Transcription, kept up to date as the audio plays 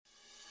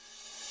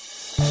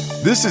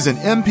This is an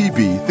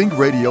MPB Think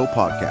Radio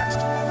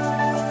podcast.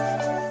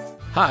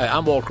 Hi,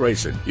 I'm Walt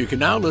Grayson. You can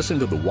now listen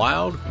to the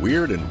wild,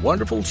 weird, and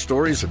wonderful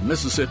stories of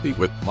Mississippi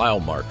with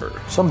Mile Marker.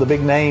 Some of the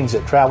big names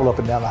that travel up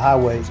and down the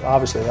highways,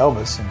 obviously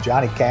Elvis and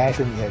Johnny Cash,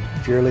 and you had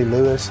Jerry Lee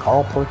Lewis,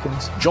 Carl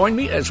Perkins. Join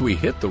me as we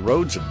hit the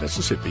roads of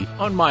Mississippi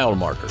on Mile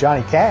Marker.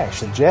 Johnny Cash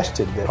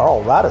suggested that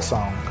Carl write a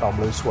song called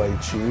Blue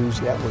Suede Shoes.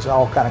 That was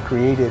all kind of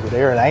created with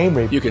Aaron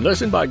Amory. You can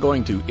listen by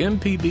going to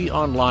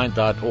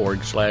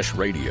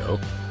mpbonline.org/radio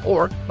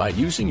or by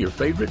using your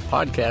favorite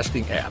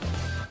podcasting app.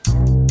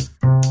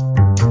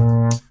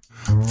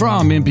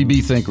 From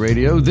MPB Think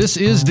Radio, this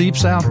is Deep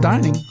South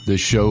Dining, the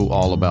show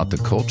all about the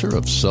culture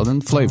of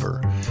Southern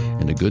flavor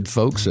and the good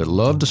folks that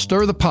love to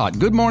stir the pot.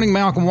 Good morning,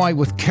 Malcolm White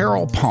with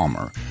Carol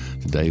Palmer.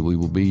 Today we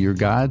will be your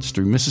guides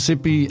through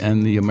Mississippi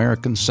and the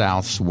American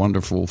South's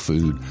wonderful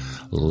food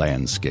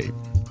landscape.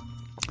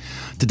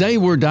 Today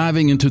we're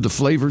diving into the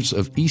flavors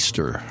of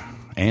Easter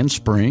and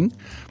spring,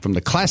 from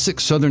the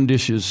classic Southern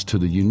dishes to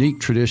the unique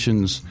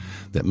traditions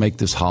that make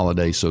this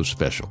holiday so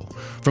special.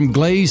 From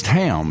glazed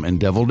ham and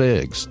deviled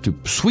eggs to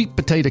sweet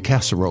potato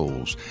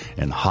casseroles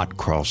and hot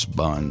cross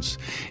buns,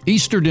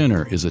 Easter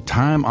dinner is a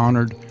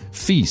time-honored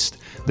feast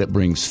that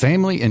brings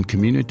family and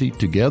community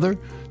together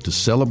to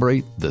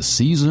celebrate the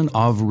season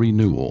of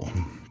renewal.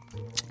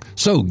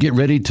 So get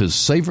ready to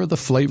savor the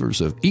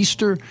flavors of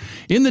Easter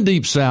in the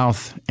Deep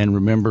South, and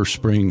remember,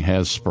 spring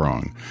has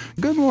sprung.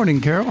 Good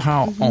morning, Carol.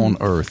 How on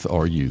earth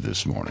are you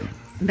this morning?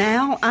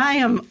 Now I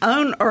am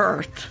on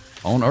earth.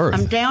 On earth.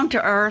 I'm down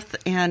to earth,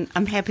 and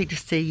I'm happy to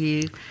see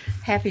you.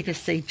 Happy to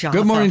see Java.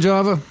 Good morning,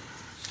 Java.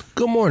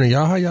 Good morning,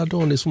 y'all. How y'all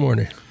doing this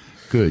morning?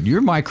 Good. Your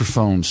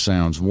microphone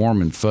sounds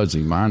warm and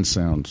fuzzy. Mine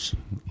sounds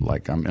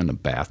like I'm in a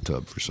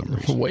bathtub for some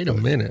reason. Wait a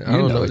minute. I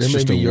don't know. It's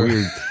just a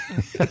weird...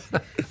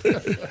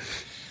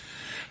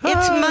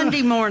 It's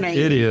Monday morning.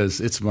 It is.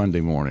 It's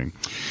Monday morning.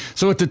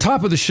 So at the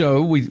top of the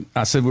show,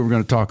 I said we were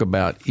going to talk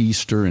about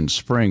Easter and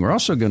spring. We're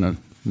also going to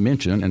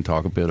mention and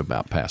talk a bit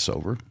about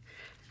Passover.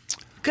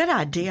 Good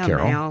idea,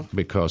 Carol, Mal.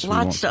 because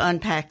lots to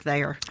unpack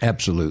there.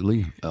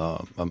 Absolutely.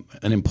 An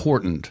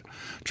important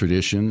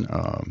tradition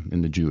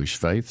in the Jewish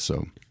faith.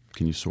 So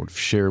can you sort of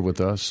share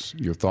with us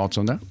your thoughts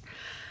on that?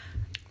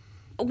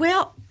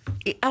 Well,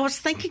 I was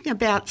thinking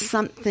about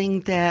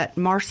something that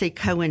Marcy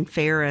Cohen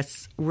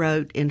Ferris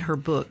wrote in her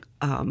book,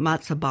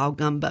 Matzah Ball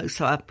Gumbo.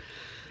 So I,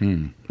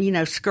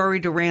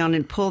 scurried around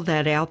and pulled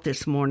that out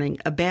this morning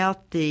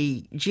about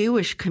the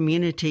Jewish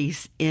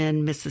communities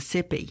in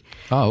Mississippi.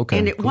 Oh, okay.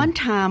 And at one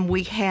time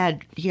we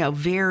had,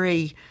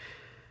 very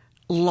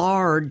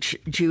large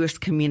Jewish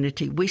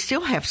community. We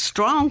still have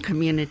strong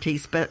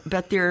communities, but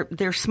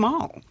they're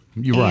small.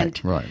 You're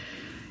right.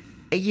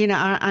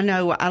 I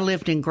know I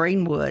lived in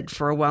Greenwood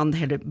for a while, and they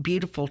had a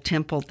beautiful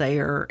temple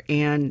there,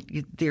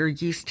 and there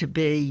used to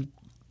be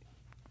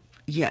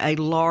a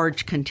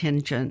large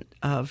contingent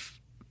of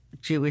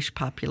Jewish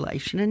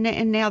population,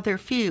 and now they're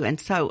few. And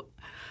so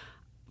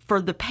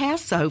for the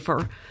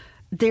Passover,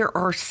 there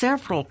are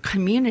several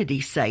community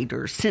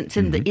seders, since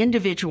in the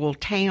individual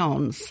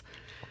towns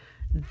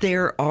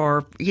there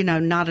are,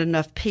 not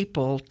enough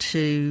people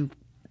to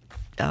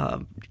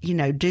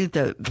do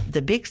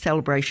the big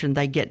celebration.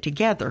 They get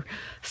together.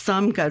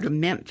 Some go to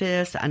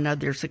Memphis. I know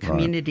there's a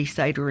community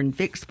Seder in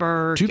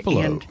Vicksburg.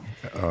 Tupelo.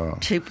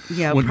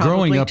 When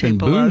growing up in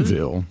Tupelo.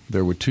 Boonville,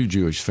 there were two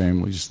Jewish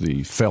families,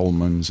 the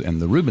Feldmans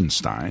and the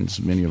Rubensteins.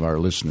 Many of our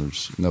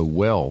listeners know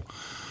well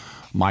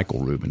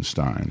Michael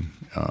Rubenstein,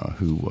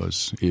 who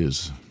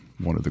is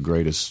one of the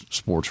greatest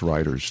sports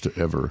writers to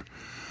ever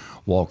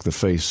walk the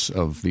face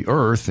of the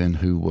earth, and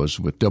who was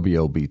with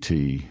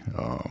WLBT,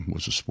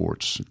 was a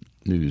sports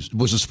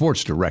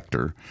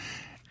director.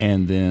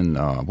 And then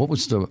what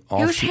was the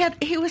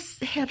he was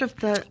head of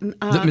the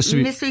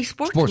Mississippi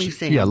Sports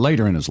Museum. Yeah,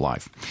 later in his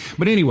life.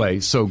 But anyway,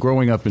 so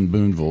growing up in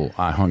Boonville,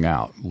 I hung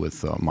out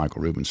with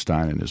Michael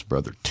Rubenstein and his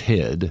brother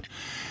Ted,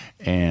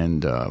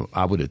 and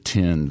I would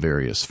attend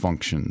various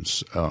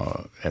functions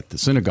at the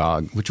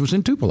synagogue, which was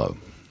in Tupelo.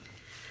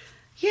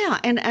 Yeah,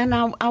 and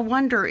I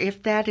wonder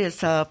if that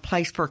is a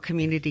place for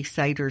community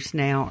seders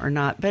now or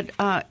not. But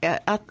I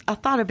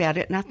thought about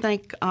it, and I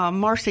think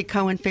Marcy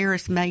Cohen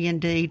Ferris may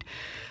indeed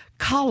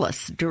call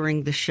us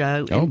during the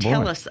show and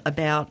tell us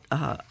about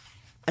a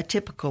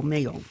typical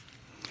meal.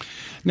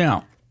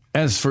 Now,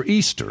 as for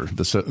Easter,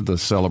 the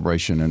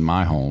celebration in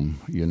my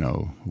home,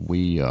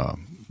 we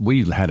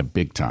had a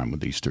big time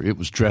with Easter. It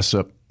was dress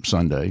up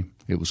Sunday.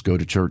 It was go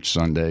to church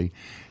Sunday.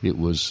 It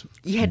was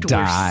you had to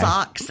wear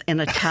socks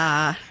and a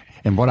tie.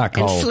 And what I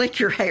call and slick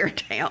your hair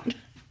down.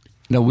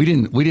 No, we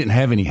didn't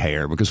have any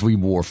hair because we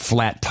wore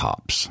flat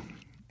tops.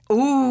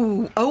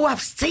 Ooh,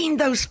 I've seen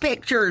those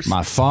pictures.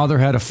 My father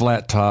had a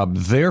flat top,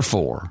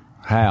 therefore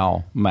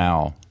Hal,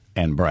 Mal,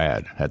 and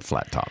Brad had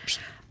flat tops.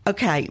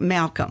 Okay,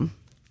 Malcolm,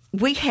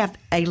 we have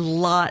a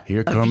lot Here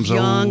of comes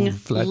young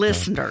flat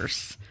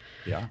listeners.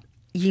 Yeah.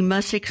 You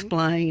must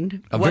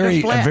explain what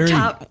a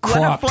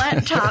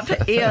flat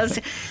top is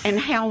and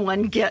how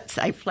one gets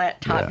a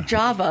flat top.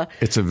 Yeah.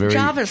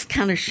 Java's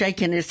kind of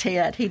shaking his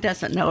head. He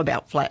doesn't know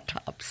about flat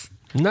tops.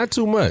 Not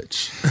too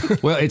much.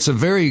 Well, it's a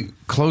very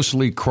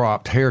closely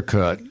cropped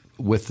haircut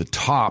with the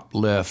top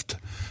left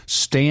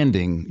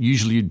standing.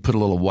 Usually you'd put a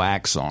little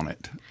wax on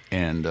it.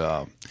 And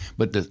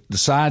but the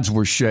sides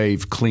were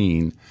shaved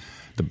clean.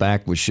 The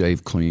back was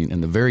shaved clean.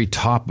 And the very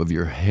top of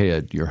your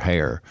head, your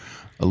hair,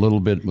 a little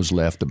bit was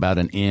left, about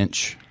an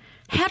inch.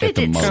 How did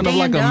it Kind of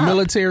like a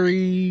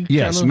military?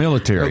 Yes, kind of?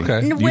 military.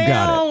 Okay. You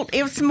got it.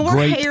 It was more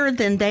hair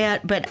than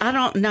that, but I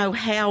don't know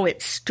how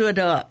it stood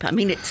up. I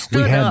mean, it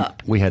stood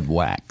up. We had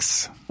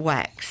wax.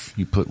 Wax.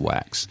 You put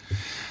wax.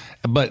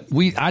 But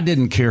I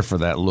didn't care for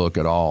that look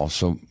at all.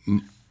 So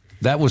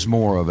that was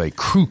more of a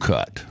crew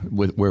cut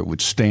where it would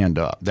stand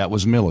up. That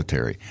was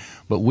military.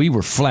 But we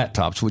were flat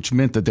tops, which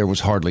meant that there was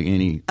hardly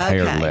any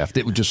hair left.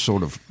 It was just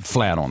sort of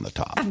flat on the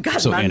top. I've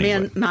got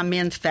my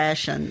men's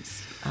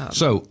fashions.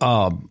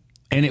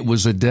 And it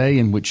was a day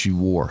in which you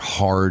wore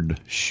hard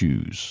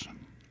shoes,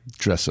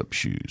 dress-up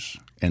shoes.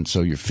 And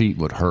so your feet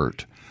would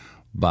hurt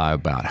by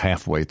about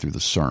halfway through the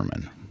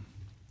sermon.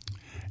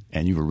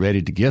 And you were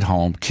ready to get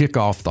home, kick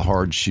off the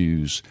hard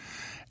shoes,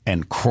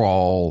 and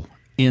crawl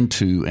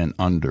into and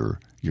under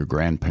your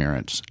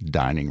grandparents'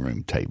 dining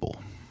room table.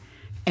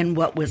 And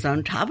what was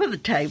on top of the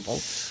table?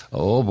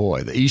 Oh,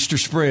 boy, the Easter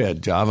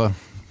spread, Java.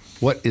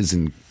 What is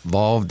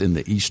involved in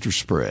the Easter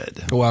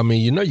spread? Well, I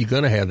mean, you're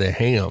going to have that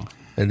ham.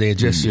 And then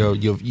just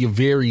your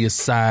various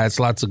sides,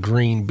 lots of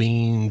green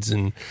beans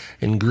and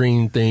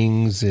green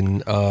things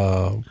and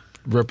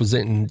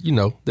representing,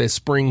 that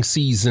spring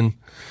season.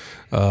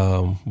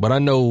 But I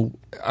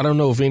don't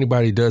know if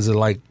anybody does it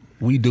like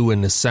we do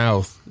in the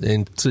South,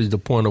 and to the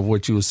point of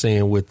what you were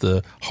saying with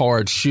the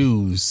hard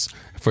shoes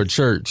for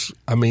church.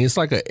 I mean, it's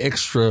like an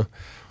extra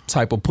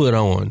type of put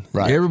on.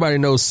 Right. Everybody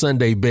knows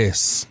Sunday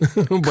best,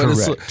 but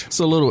it's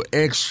a little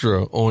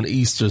extra on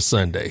Easter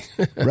Sunday.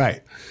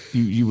 Right.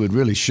 You would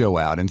really show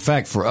out. In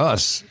fact, for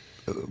us,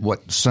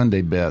 what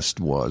Sunday best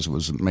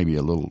was maybe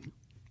a little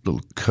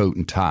coat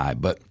and tie,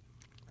 but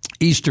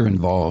Easter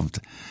involved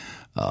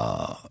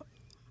a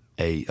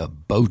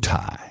bow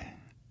tie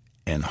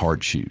and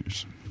hard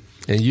shoes.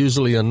 And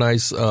usually a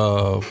nice,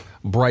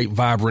 bright,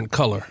 vibrant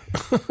color.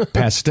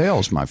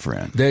 Pastels, my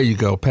friend. There you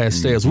go,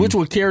 pastels, which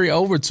would carry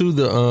over to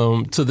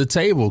the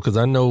table. Because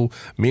I know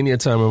many a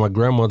time in my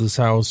grandmother's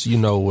house,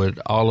 with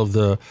all of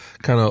the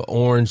kind of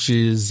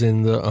oranges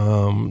and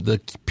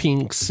the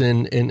pinks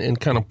and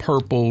kind of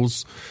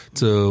purples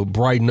to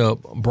brighten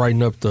up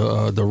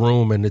the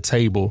room and the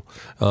table,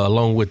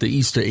 along with the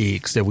Easter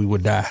eggs that we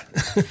would dye.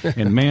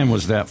 And man,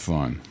 was that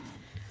fun.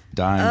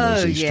 Dyeing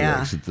those Easter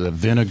eggs. The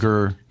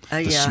vinegar.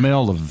 The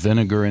smell of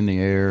vinegar in the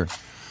air.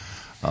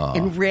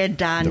 And red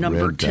dye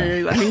number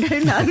 2. I mean,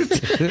 who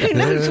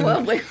knows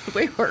what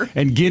we were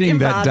And getting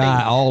imbibing. that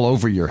dye all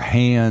over your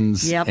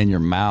hands Yep. and your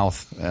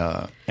mouth.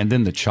 And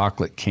then the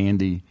chocolate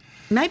candy.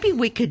 Maybe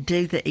we could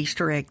do the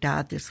Easter egg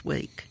dye this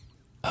week.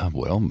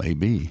 Well,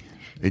 maybe.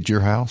 At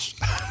your house?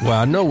 Well,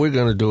 I know we're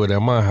going to do it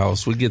at my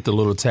house. We get the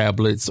little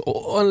tablets,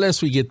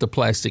 unless we get the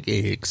plastic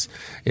eggs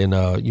and,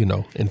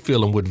 and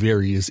fill them with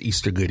various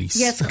Easter goodies.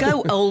 Yes,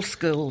 go old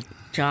school,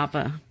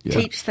 Java. Yeah.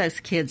 Teach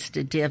those kids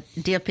to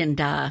dip in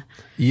dye.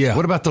 Yeah.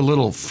 What about the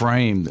little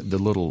frame, the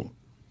little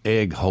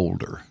egg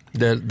holder?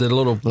 The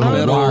little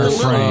metal wire the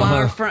frame. little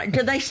wire frame.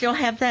 Do they still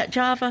have that,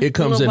 Java? It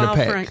comes in the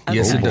pack. Frame?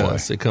 Yes, Okay. it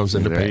does. It comes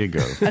in the pack. There you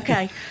go.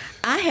 Okay.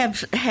 I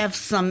have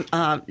some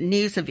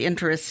news of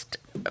interest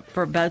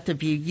for both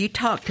of you. You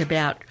talked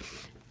about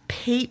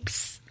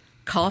Peeps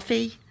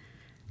coffee,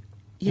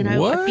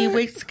 a few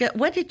weeks ago.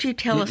 What did you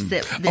tell us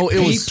that Oh, it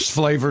was Peeps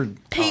flavored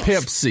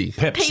Pepsi.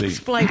 Peeps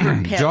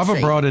flavored Pepsi. Java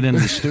brought it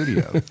into the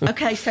studio.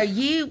 Okay, so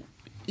you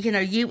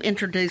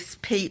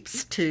introduced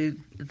Peeps to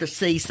the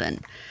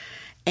season,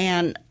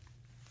 and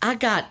I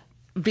got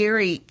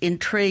very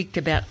intrigued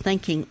about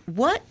thinking,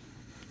 what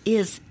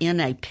is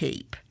in a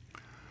Peep?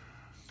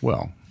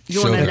 Well,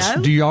 You want to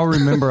know? do y'all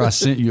remember I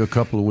sent you a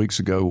couple of weeks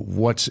ago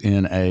what's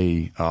in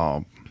a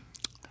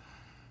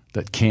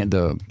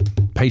the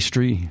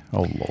pastry?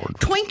 Oh, Lord.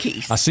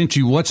 Twinkies. I sent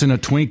you what's in a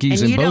Twinkies,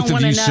 And and you both don't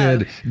of you wanna said,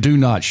 know. do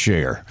not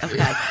share. Okay.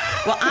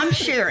 Well, I'm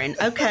sharing.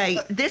 Okay,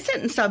 this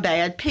isn't so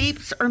bad.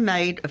 Peeps are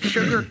made of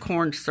sugar,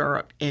 corn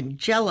syrup, and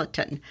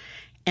gelatin,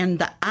 and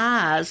the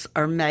eyes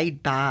are made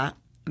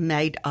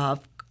of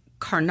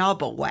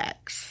carnauba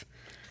wax.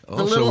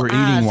 The so we're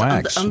eating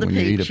wax on the when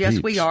you eat Peeps. a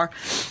Yes, we Peeps. are.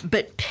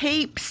 But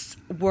Peeps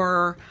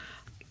were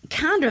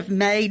kind of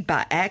made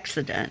by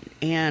accident,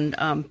 and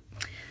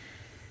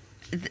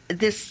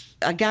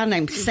a guy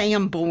named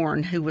Sam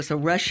Bourne, who was a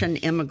Russian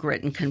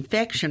immigrant and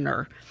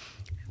confectioner,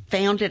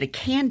 founded a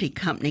candy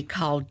company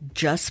called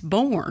Just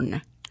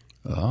Born.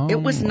 Oh.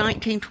 It was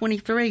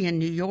 1923 in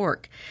New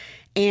York,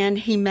 and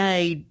he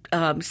made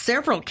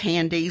several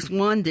candies.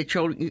 One that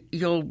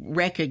you'll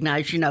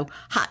recognize,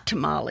 hot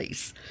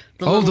tamales.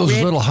 Those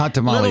little hot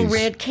tamales. Little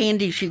red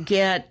candies you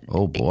get.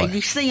 Oh, boy.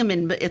 You see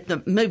them at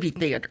the movie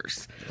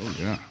theaters. Oh,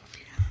 yeah.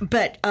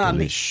 But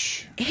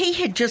Delish. he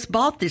had just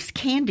bought this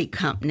candy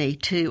company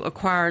to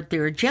acquire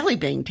their jelly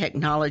bean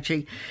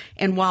technology,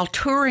 and while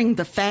touring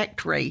the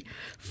factory,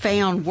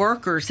 found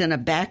workers in a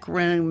back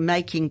room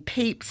making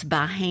Peeps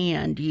by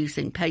hand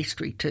using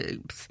pastry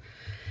tubes.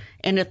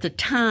 And at the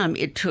time,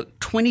 it took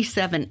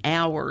 27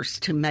 hours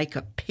to make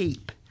a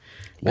Peep.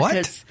 What?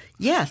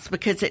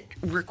 Because it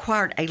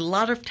required a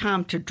lot of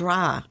time to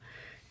dry.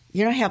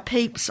 You know how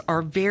Peeps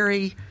are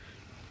very...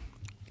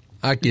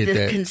 I get the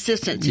that.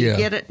 consistency.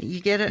 Yeah. You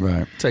get it?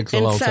 Right. Takes a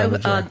long time to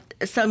dry.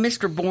 So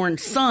Mr.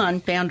 Bourne's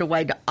son found a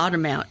way to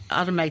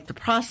automate the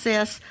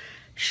process,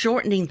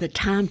 shortening the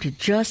time to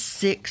just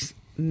 6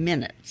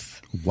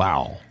 minutes.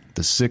 Wow.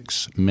 The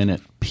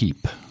 6-minute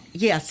Peep.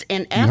 Yes,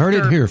 and You heard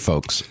it here,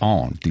 folks,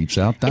 on Deep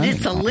South And Dining.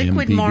 it's a on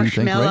liquid MPB Think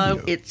marshmallow.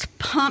 Radio. It's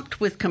pumped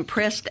with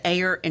compressed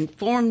air and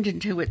formed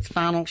into its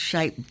final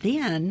shape.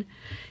 Then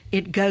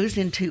it goes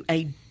into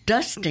a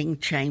dusting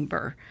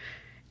chamber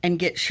and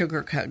gets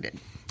sugar coated.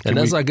 And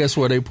that's, I guess,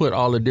 where they put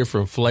all the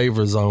different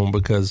flavors on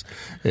because,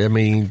 I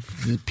mean,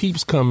 the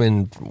Peeps come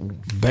in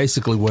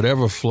basically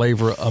whatever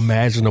flavor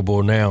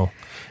imaginable now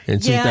in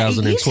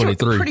 2023. It used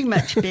to pretty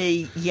much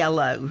be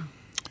yellow.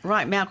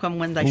 Right, Malcolm,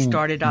 when they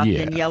started off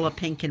in yellow,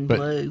 pink, and but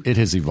blue. It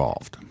has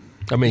evolved.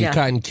 I mean, Yeah.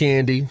 cotton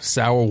candy,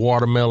 sour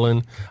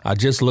watermelon. I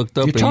just looked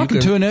up. You're talking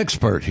to an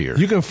expert here.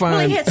 You can Well,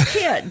 find. he has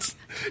kids.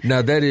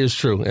 Now that is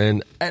true,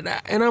 and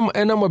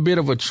I'm a bit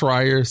of a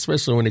trier,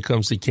 especially when it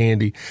comes to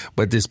candy.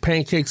 But this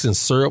pancakes and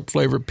syrup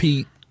flavored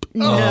Peep,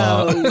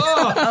 No.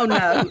 Oh,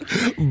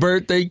 no.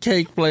 birthday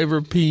cake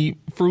flavored Peep,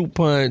 fruit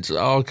punch,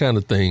 all kind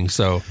of things.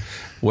 So,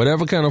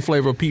 whatever kind of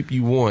flavor Peep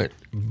you want,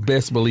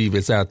 best believe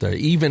it's out there.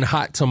 Even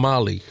hot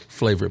tamale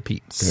flavored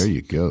Peeps. There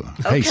you go.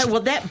 Okay, Hey, well,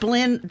 that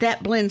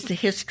blends the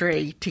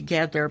history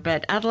together,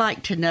 but I'd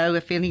like to know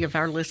if any of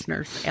our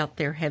listeners out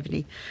there have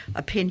any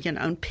opinion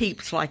on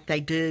Peeps like they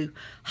do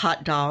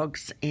hot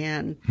dogs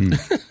and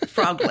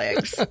frog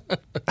legs.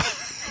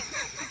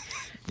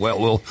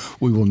 Well,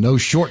 we will know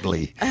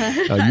shortly.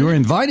 You're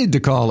invited to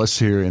call us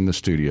here in the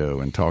studio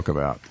and talk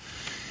about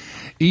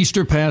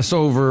Easter,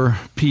 Passover,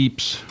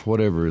 Peeps,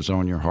 whatever is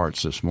on your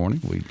hearts this morning.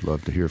 We'd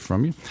love to hear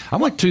from you. I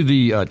went to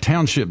the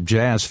Township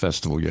Jazz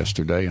Festival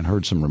yesterday and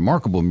heard some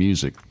remarkable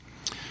music.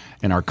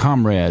 And our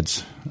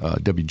comrades,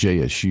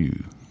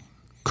 WJSU,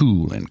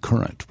 Cool and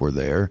Current, were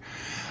there.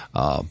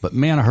 But,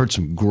 man, I heard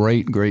some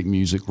great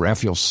music.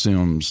 Raphael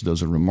Sims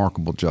does a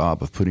remarkable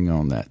job of putting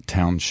on that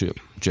Township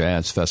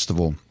Jazz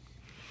Festival.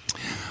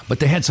 But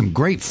they had some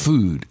great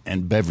food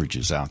and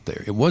beverages out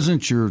there. It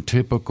wasn't your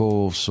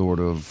typical sort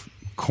of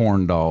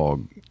corn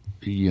dog,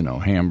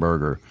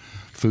 hamburger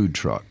food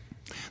truck.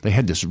 They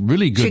had this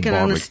really good Chicken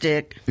on a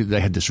stick. They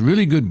had this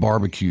really good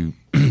barbecue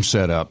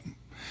set up.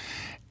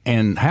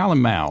 And Hal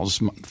and Mal's,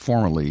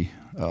 formerly,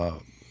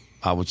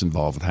 I was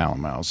involved with Hal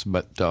and Mal's,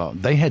 but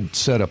they had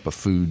set up a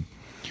food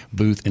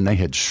booth, and they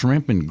had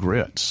shrimp and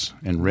grits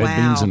and red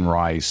beans and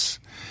rice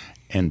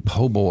and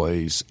po'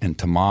 boys and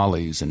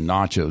tamales and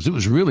nachos. It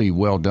was really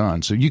well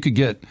done. So you could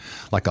get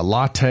like a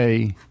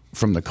latte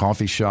from the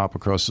coffee shop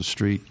across the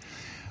street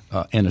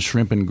and a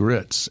shrimp and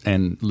grits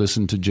and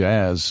listen to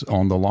jazz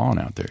on the lawn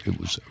out there. It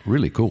was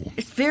really cool.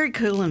 It's very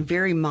cool and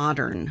very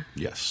modern.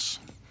 Yes.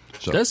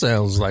 So, That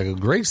sounds like a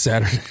great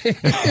Saturday.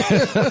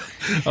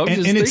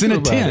 and it's in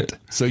a tent.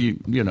 So,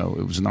 it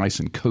was nice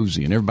and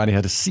cozy, and everybody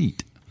had a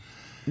seat.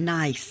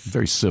 Nice.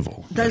 Very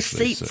civil. Those as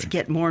they seats say.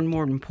 get more and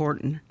more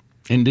important.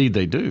 Indeed,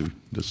 they do.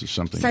 This is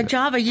something. So,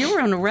 Java, you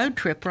were on a road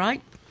trip,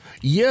 right?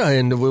 Yeah,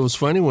 and it was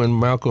funny when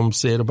Malcolm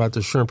said about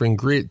the shrimp and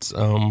grits.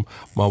 My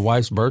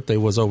wife's birthday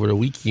was over the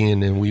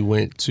weekend, and we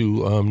went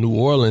to New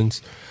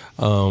Orleans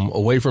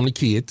away from the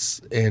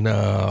kids and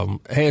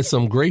had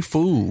some great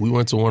food. We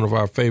went to one of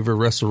our favorite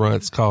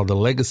restaurants called the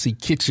Legacy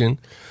Kitchen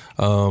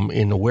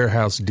in the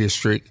Warehouse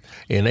District,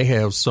 and they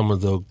have some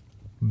of the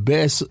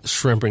best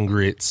shrimp and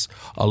grits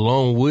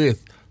along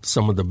with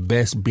some of the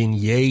best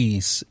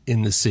beignets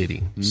in the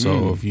city.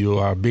 So if you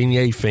are a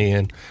beignet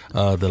fan,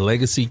 the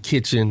Legacy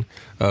Kitchen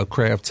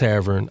Craft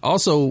Tavern.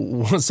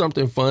 Also,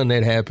 something fun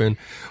that happened,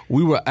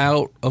 we were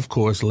out, of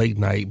course, late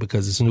night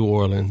because it's New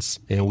Orleans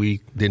and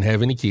we didn't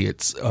have any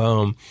kids.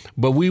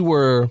 But we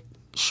were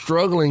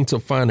struggling to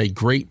find a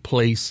great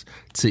place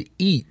to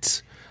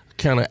eat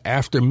kind of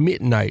after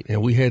midnight,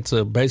 and we had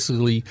to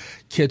basically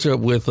catch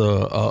up with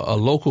a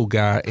local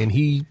guy, and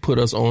he put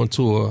us on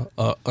to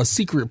a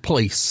secret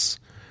place.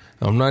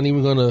 I'm not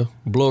even going to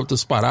blow up the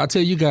spot. I'll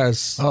tell you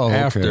guys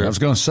after. Okay. I was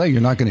going to say,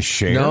 you're not going to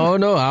share.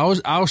 No,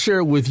 I'll share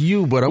it with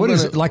you. But What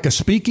is it, like a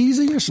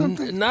speakeasy or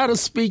something? Not a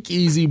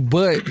speakeasy,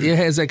 but it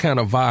has that kind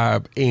of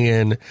vibe,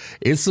 and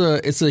it's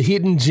a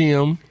hidden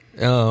gem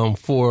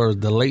for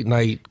the late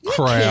night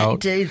crowd. You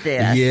can't do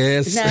this.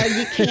 Yes. No,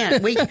 you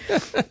can't.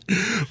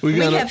 We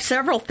gotta- have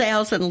several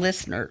thousand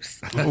listeners.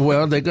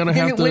 Well, they're going to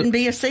Then have it to. wouldn't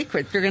be a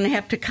secret. They're going to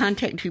have to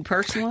contact you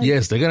personally.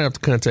 Yes, they're going to have to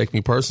contact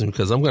me personally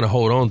because I'm going to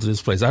hold on to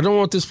this place. I don't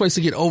want this place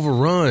to get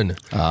overrun.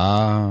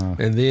 Ah,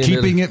 And then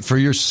keeping it for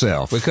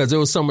yourself. because it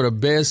was some of the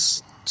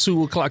best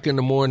 2:00 in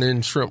the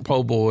morning shrimp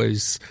po'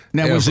 boys.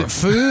 Now, was ever. it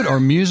food or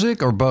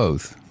music or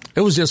both?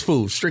 It was just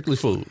food, strictly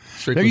food.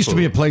 There used to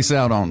be a place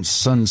out on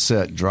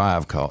Sunset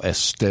Drive called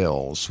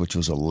Estelle's, which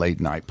was a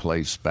late-night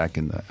place back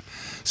in the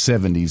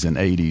 70s and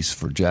 80s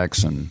for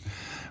Jackson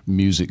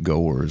music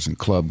goers and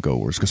club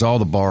goers, because all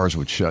the bars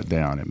would shut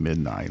down at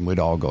midnight, and we'd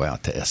all go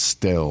out to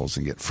Estelle's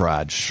and get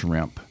fried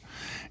shrimp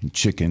and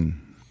chicken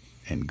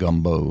and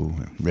gumbo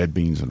and red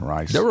beans and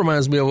rice. That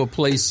reminds me of a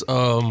place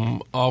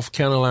off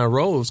County Line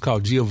Road. It was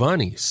called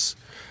Giovanni's,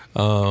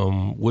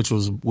 which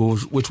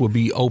would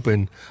be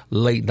open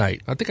late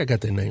night. I think I got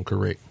that name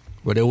correct.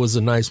 But it was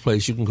a nice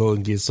place. You can go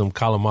and get some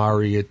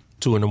calamari at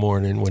 2 a.m.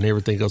 when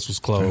everything else was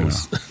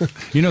closed. Yeah.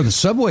 You know, the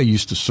Subway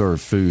used to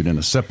serve food in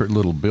a separate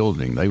little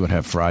building. They would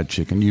have fried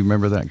chicken. You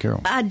remember that,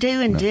 Carol? I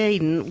do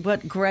indeed, and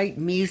what great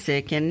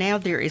music. And now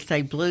there is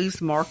a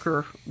blues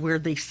marker where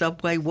the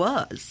Subway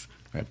was.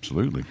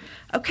 Absolutely.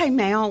 Okay,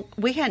 Mal,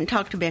 we hadn't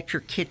talked about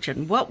your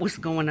kitchen. What was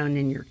going on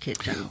in your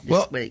kitchen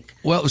this week?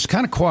 Well, it was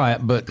kind of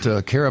quiet,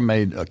 but Kara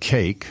made a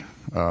cake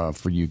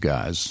for you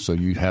guys. So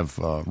you have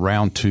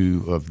round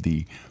 2 of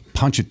the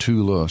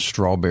Ponchatoula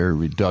strawberry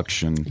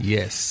reduction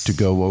to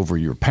go over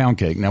your pound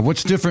cake. Now,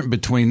 what's different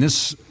between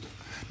this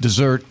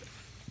dessert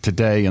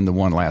today and the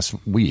one last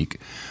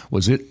week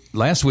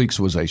last week's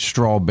was a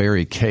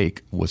strawberry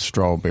cake with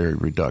strawberry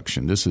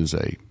reduction. This is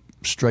a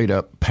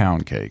straight-up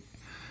pound cake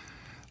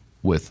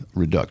with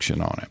reduction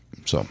on it.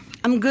 So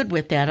I'm good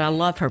with that. I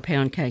love her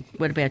pound cake.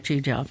 What about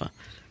you, Java?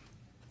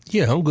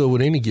 Yeah, I'm good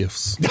with any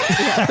gifts.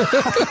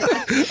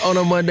 On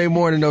a Monday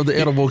morning of the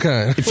edible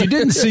kind. If you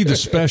didn't see the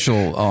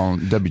special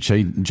on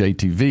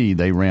WJTV,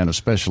 they ran a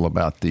special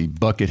about the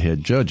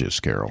Buckethead Judges,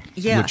 Carol.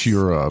 Yes. Which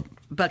you're a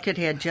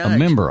Buckethead Judge. A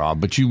member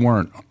of, but you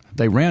weren't.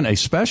 They ran a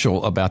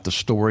special about the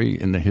story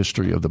and the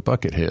history of the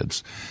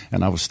Bucketheads.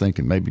 And I was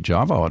thinking maybe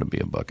Java ought to be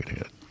a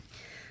Buckethead.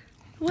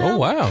 Well, oh,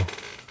 wow.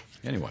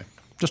 Anyway,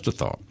 just a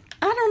thought.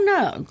 I don't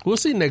know. We'll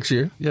see next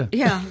year. Yeah.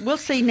 Yeah, we'll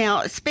see.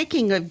 Now,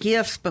 speaking of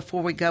gifts,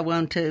 before we go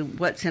on to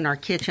what's in our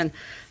kitchen,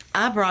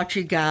 I brought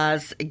you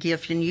guys a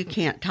gift, and you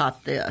can't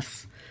top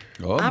this.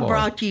 Oh, I boy.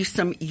 brought you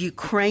some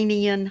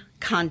Ukrainian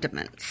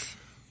condiments.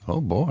 Oh,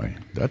 boy.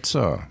 That's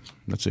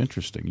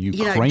interesting. You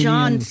Ukrainian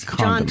know, condiments.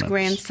 John's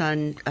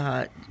grandson,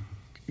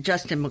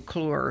 Justin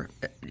McClure,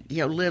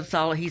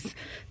 he's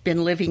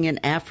been living in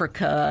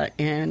Africa,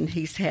 and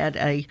he's had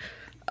a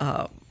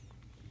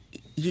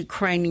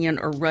Ukrainian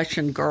or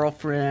Russian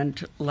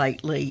girlfriend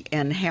lately,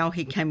 and how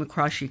he came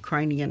across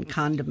Ukrainian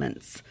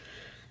condiments.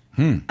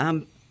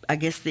 I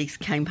guess these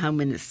came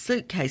home in his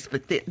suitcase,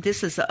 but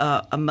this is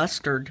a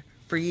mustard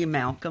for you,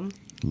 Malcolm.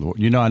 Lord,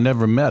 you know, I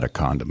never met a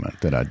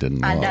condiment that I didn't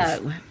love. I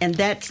know, and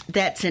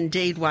that's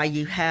indeed why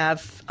you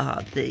have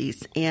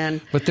these.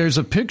 But there's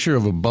a picture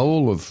of a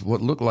bowl of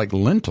what look like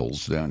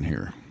lentils down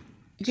here.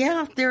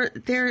 Yeah, they're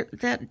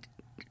that.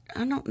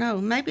 I don't know.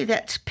 Maybe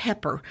that's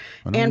pepper.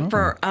 And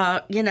for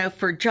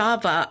for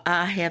Java,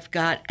 I have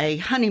got a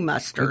honey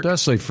mustard. It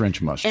does say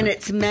French mustard, and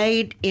it's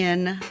made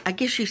in, I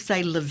guess you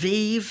say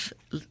Lviv,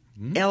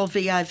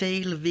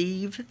 Lviv,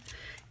 Lviv,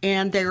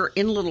 and they're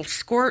in little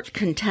squirt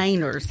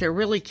containers. They're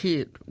really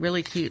cute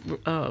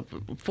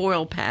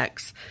foil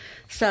packs.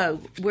 So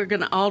we're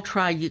going to all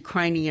try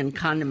Ukrainian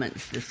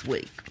condiments this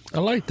week. I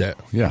like that.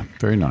 Yeah,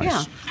 very nice.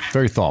 Yeah.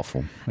 Very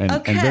thoughtful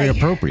and very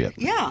appropriate.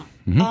 Yeah.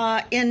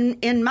 Mm-hmm.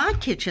 In my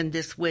kitchen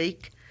this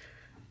week,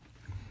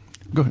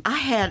 Go ahead. I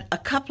had a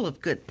couple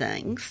of good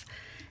things,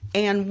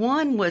 and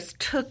one was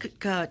took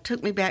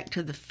me back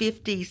to the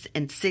 50s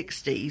and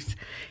 60s,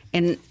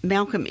 and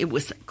Malcolm, it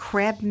was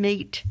crab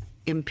meat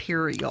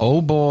imperial.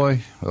 Oh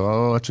boy,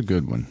 that's a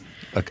good one.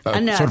 I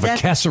know, sort of a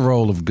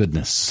casserole of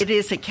goodness. It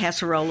is a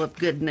casserole of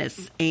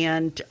goodness,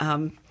 and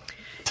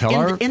tell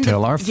our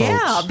folks.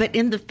 Yeah, but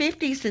in the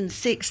 50s and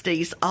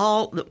 60s,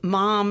 all the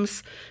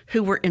moms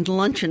who were in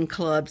luncheon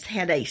clubs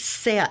had a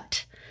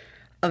set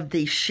of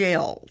these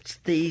shells,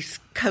 these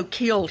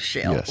coquille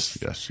shells.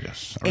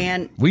 Yes.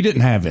 And we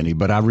didn't have any,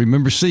 but I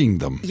remember seeing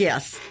them.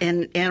 Yes,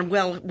 and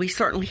well, we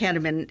certainly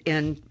had them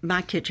in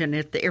my kitchen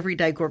at the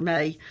Everyday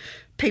Gourmet.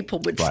 People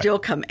would still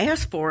come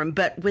ask for them,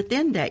 but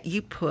within that,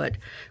 you put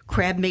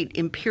crab meat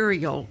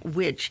imperial,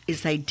 which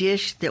is a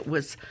dish that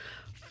was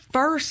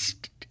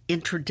first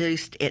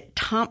introduced at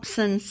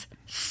Thompson's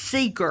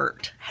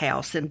Seagirt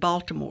House in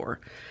Baltimore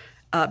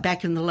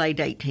back in the late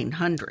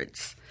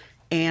 1800s.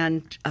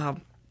 And I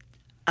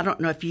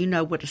don't know if you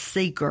know what a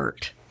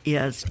Seagirt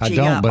is. I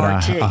don't, but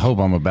I hope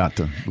I'm about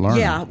to learn.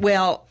 Yeah,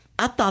 well,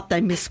 I thought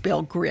they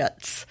misspelled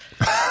grits.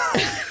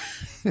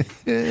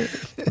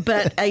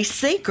 But a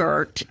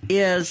Seagirt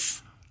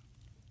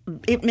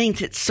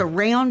means it's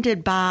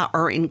surrounded by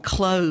or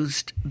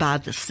enclosed by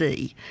the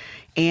sea.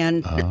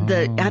 And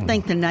I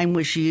think the name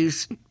was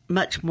used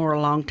much more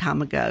a long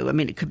time ago. I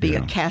mean, it could be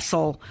a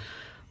castle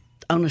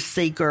on a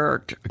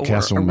Seagirt, or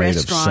castle a made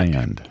restaurant,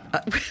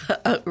 of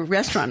sand. A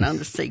restaurant on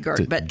the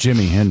Seagirt. But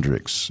Jimi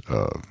Hendrix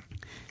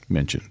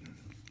mentioned.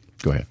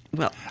 Go ahead.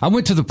 Well, I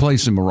went to the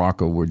place in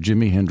Morocco where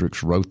Jimi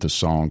Hendrix wrote the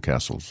song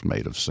 "Castles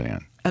Made of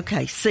Sand."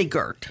 Okay,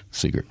 Seagirt.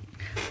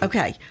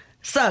 Okay,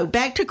 so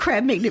back to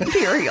crab meat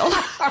imperial.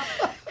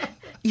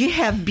 You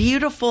have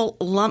beautiful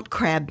lump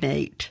crab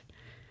meat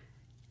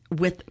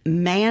with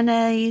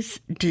mayonnaise,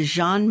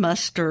 Dijon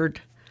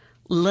mustard,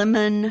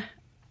 lemon,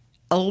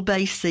 Old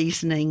Bay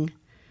seasoning.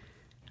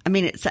 I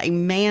mean, it's a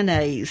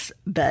mayonnaise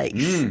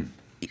base.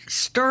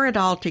 Stir it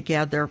all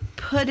together,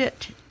 put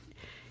it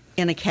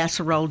in a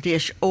casserole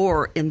dish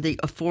or in the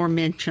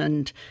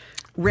aforementioned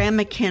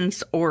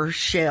ramekins or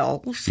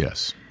shells.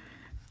 Yes.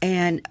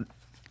 And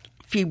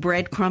a few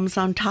breadcrumbs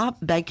on top,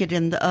 bake it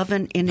in the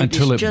oven. And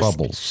Until it just,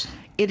 bubbles.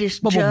 It is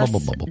Bubble, just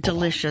bubble, bubble, bubble.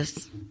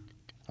 delicious.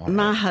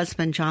 My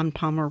husband, John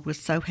Palmer, was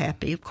so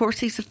happy. Of course,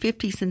 he's a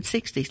 50s and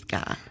 60s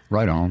guy.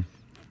 Right on.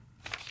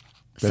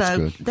 That's so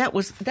good.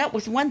 that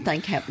was one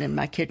thing happening in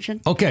my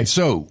kitchen. Okay,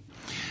 so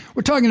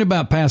we're talking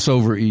about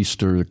Passover,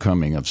 Easter, the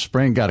coming of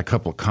spring. Got a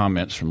couple of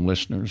comments from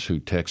listeners who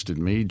texted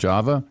me.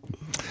 Java.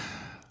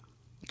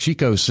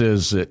 Chico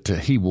says that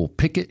he will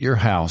picket your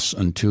house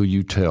until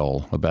you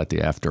tell about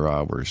the after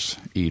hours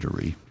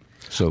eatery.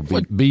 So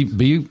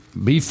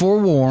be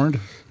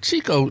forewarned.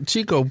 Chico,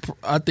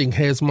 I think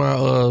has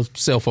my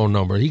cell phone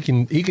number. He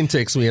can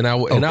text me, and I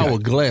will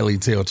gladly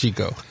tell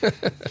Chico.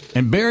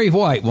 And Barry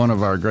White, one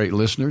of our great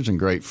listeners and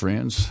great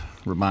friends,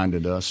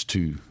 reminded us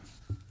to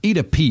eat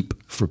a peep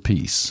for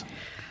peace.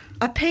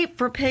 A peep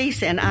for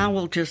peace, and I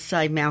will just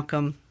say,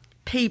 Malcolm,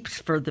 peeps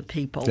for the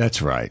people.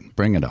 That's right.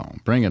 Bring it on.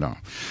 Bring it on.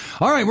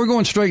 All right, we're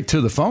going straight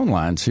to the phone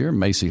lines here.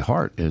 Macy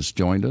Hart has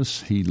joined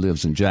us. He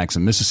lives in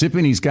Jackson, Mississippi,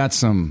 and he's got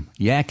some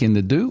yakking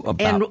to do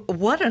about. And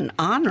what an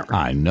honor.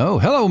 I know.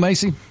 Hello,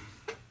 Macy.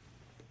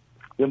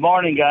 Good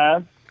morning,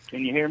 guys.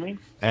 Can you hear me?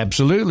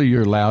 Absolutely.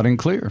 You're loud and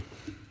clear.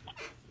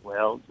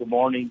 Well, good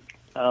morning,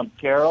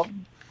 Carol,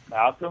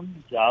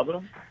 Malcolm,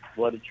 Java.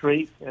 What a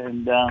treat.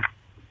 And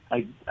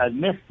I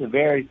missed the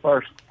very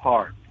first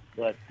part,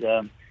 but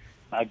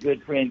my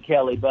good friend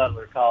Kelly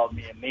Butler called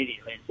me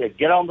immediately and said,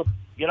 "Get on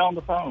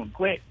the phone,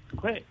 quick."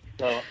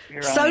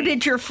 So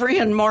did your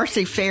friend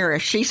Marcy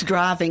Ferris. She's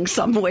driving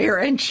somewhere,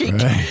 and she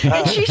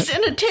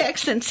sent a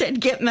text and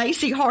said, "Get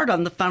Macy Hart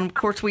on the phone." Of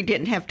course, we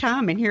didn't have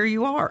time, and here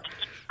you are.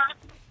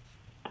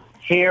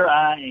 Here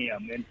I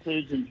am, and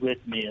Susan's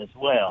with me as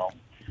well.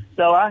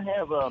 So I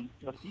have a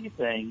few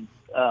things,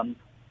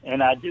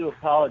 and I do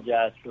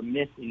apologize for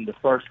missing the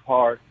first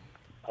part.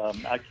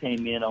 I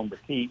came in on the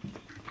peep.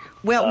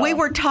 Well, we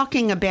were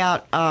talking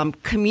about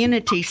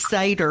community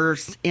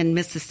seders in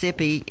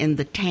Mississippi in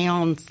the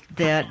towns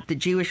that the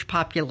Jewish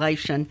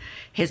population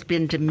has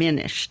been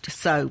diminished.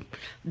 So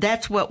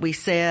that's what we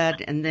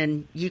said, and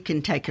then you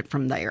can take it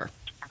from there.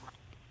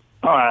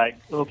 All right.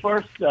 Well,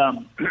 first,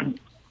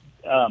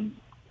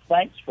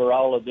 thanks for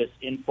all of this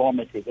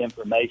informative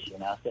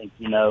information. I think,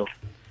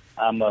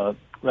 I'm a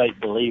great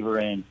believer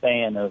and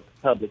fan of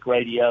public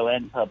radio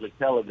and public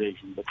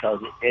television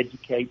because it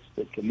educates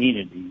the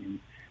community, and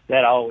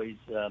that always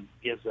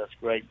gives us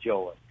great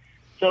joy.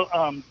 So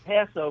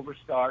Passover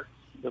starts.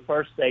 The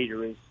first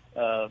Seder is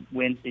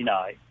Wednesday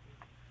night.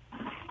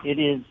 It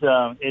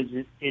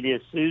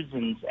is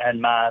Susan's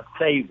and my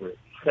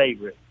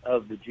favorite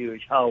of the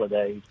Jewish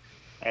holidays,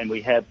 and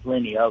we have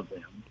plenty of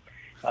them.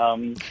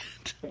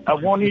 I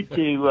wanted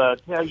to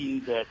tell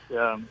you that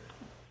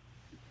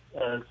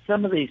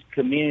some of these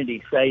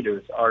community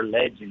Seders are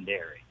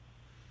legendary,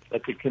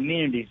 but the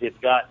communities have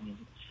gotten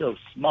so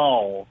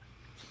small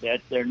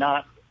that they're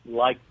not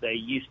like they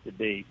used to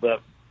be,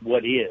 but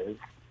what is.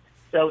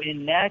 So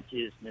in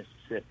Natchez,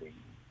 Mississippi,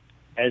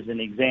 as an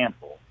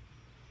example,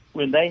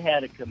 when they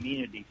had a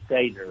community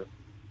Seder,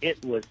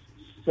 it was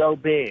so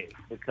big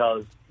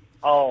because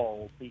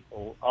all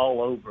people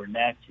all over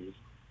Natchez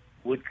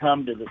would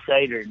come to the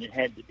Seder, and it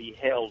had to be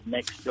held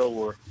next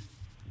door.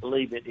 I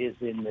believe it is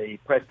in the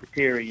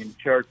Presbyterian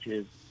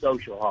Church's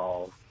social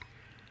hall.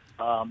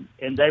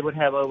 And they would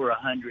have over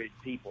 100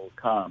 people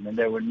come, and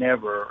there were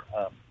never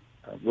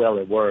there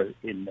were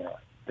in the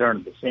turn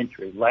of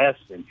the last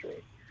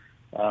century,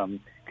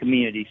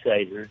 community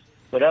Seders.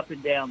 But up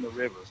and down the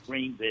river,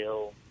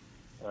 Greenville,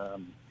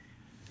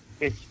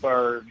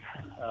 Pittsburgh,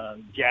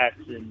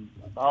 Jackson,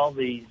 all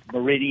these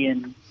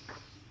Meridian,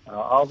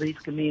 all these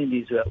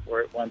communities that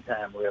were at one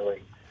time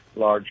really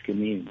large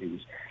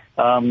communities.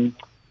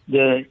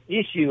 The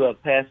issue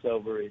of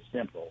Passover is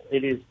simple.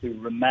 It is to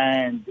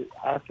remind,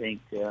 I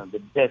think,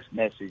 the best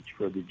message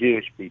for the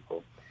Jewish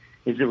people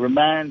is it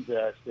reminds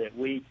us that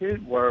we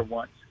too were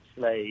once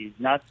slaves,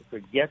 not to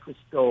forget the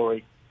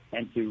story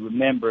and to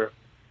remember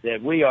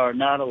that we are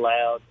not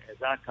allowed,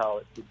 as I call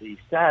it, to be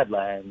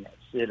sideline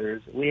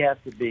sitters. We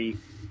have to be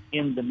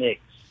in the mix.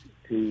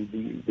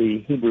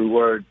 The Hebrew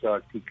words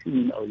are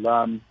tikkun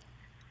olam,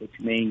 which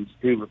means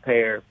to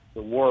repair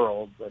the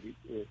world, but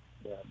it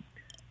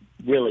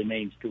really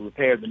means to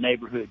repair the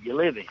neighborhood you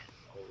live in,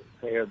 or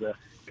repair the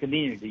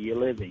community you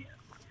live in.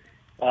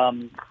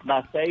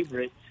 My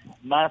favorite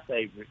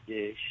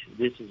dish,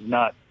 this is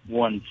not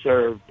one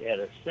served at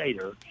a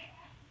Seder,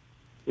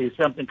 is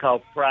something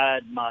called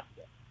fried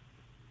matzah.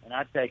 And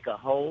I take a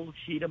whole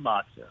sheet of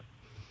matzah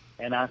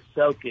and I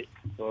soak it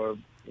for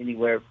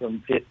anywhere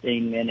from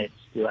 15 minutes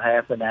to a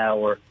half an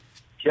hour,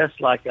 just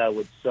like I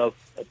would soak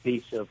a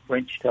piece of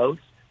French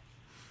toast.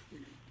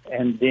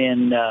 And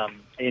then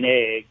in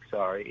egg,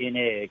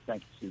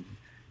 thank you, Susan.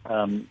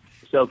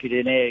 soak it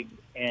in egg,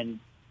 and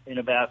in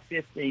about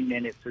 15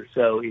 minutes or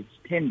so, it's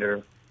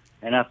tender,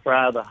 and I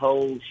fry the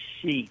whole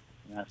sheet.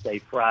 And I say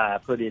fry, I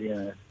put it in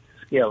a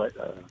skillet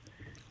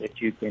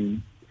that you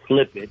can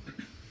flip it,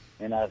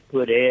 and I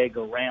put egg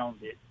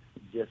around it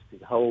just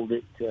to hold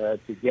it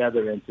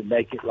together and to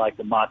make it like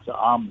a matzah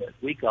omelet.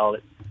 We call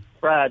it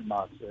fried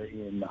matzah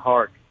in the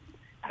Hart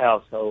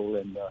household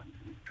and the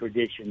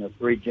tradition of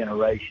 4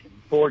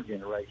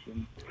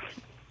 generations,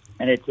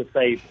 and it's a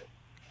favorite.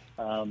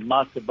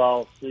 Matzah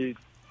ball soup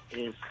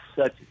is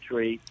such a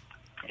treat,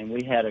 and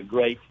we had a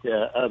great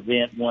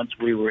event once.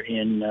 We were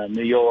in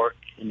New York,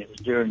 and it was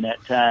during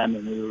that time,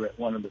 and we were at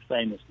one of the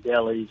famous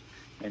delis,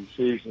 and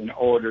Susan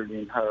ordered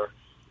in her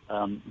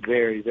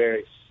very,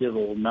 very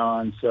civil,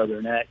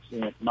 non-Southern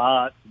accent,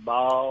 matzah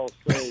ball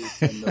soup,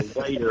 and the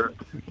waiter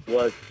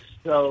was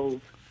so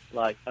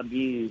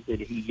amused that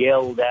he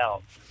yelled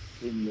out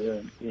in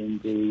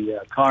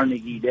the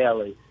Carnegie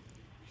Deli,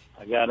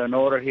 "I got an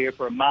order here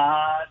for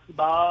matzah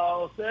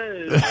ball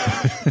soup."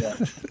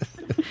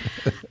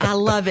 I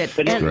love it.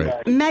 And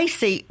anyway,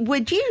 Macy,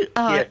 would you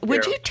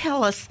Carol,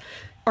 tell us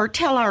or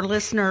tell our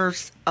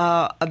listeners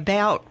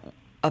about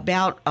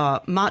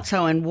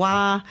matzah and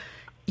why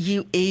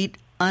you eat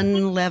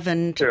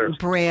unleavened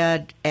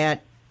bread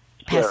at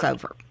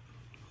Passover?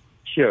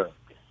 Sure.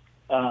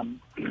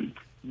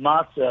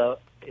 Matzah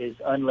is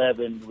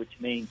unleavened, which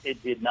means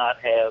it did not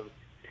have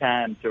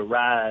time to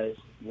rise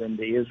when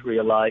the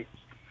Israelites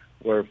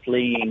were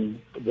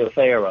fleeing the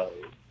Pharaoh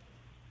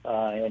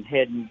and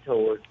heading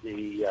towards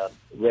the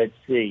Red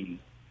Sea.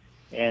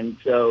 And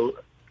so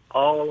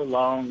all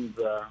along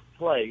the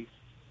place,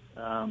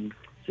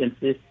 since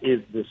this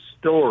is the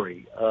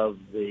story of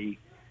the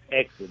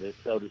Exodus,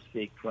 so to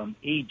speak, from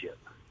Egypt,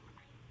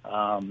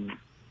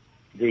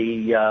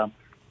 the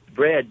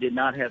bread did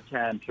not have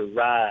time to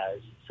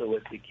rise, so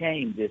it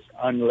became this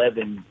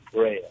unleavened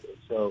bread.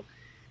 So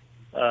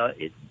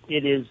it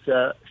is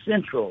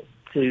central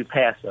to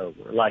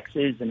Passover. Like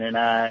Susan and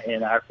I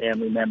and our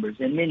family members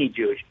and many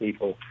Jewish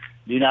people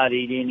do not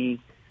eat any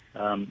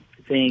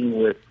thing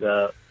with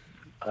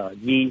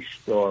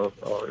yeast or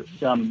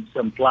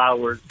some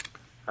flours.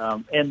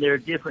 And there are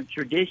different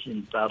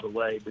traditions, by the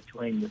way,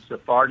 between the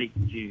Sephardic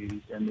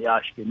Jews and the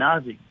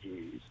Ashkenazic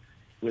Jews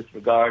with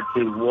regard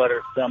to what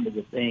are some of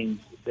the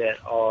things that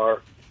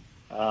are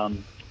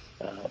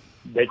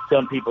that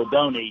some people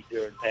don't eat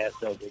during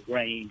Passover,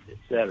 grains,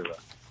 etc.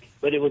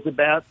 But it was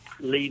about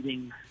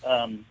leaving.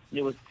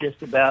 It was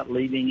just about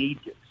leaving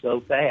Egypt so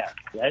fast.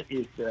 That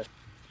is the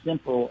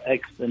simple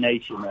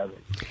explanation of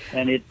it,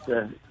 and it's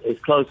as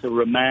close a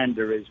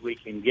reminder as we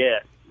can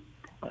get.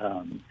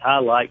 I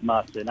like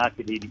matzah, and I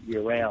could eat it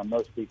year-round.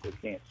 Most people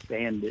can't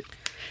stand it,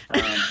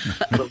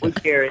 but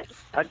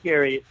I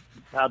carry it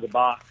by the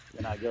box,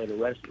 and I go to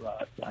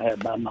restaurants. I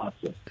have my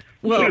matzah.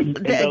 Well,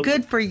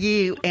 good for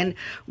you, and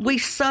we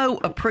so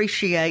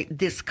appreciate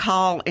this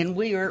call, and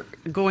we are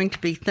going to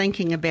be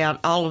thinking about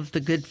all of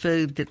the good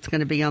food that's going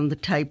to be on the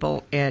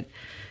table at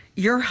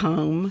your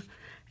home,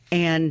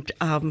 and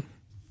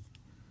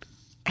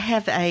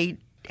have a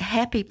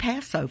happy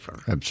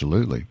Passover.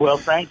 Absolutely. Well,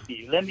 thank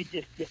you. Let me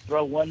just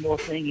throw one more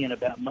thing in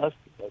about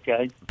mustard,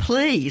 okay?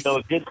 Please.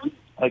 So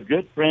a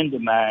good friend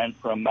of mine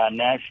from my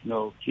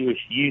National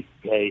Jewish Youth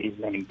Days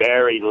named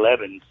Barry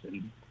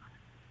Levinson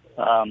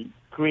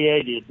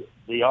created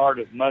the Art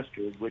of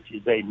Mustard, which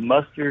is a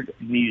mustard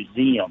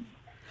museum.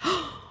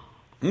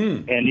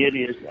 And it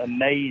is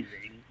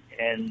amazing.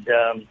 And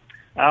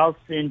I'll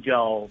send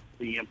y'all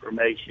the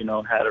information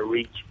on how to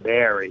reach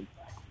Barry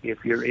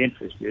if you're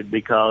interested,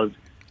 because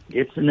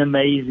it's an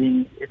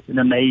amazing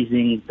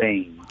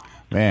thing.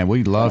 Man,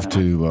 we'd love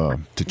to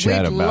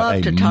chat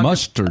about a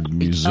mustard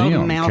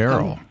museum,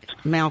 Carol.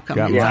 Malcolm.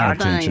 Got my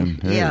attention.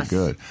 Very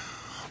good.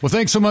 Well,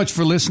 thanks so much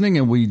for listening,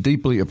 and we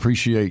deeply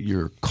appreciate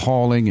your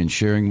calling and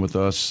sharing with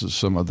us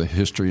some of the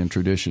history and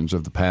traditions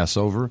of the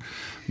Passover,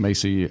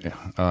 Macy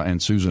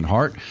and Susan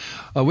Hart.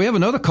 We have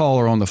another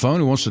caller on the phone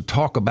who wants to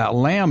talk about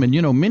lamb,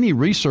 and many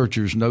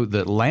researchers note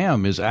that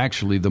lamb is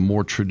actually the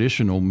more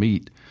traditional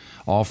meat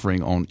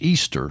offering on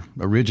Easter,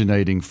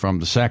 originating from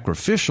the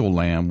sacrificial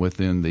lamb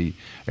within the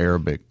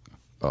Arabic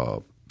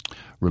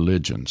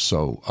religion.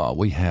 So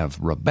we have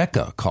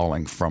Rebecca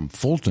calling from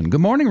Fulton. Good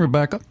morning,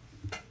 Rebecca.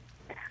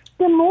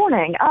 Good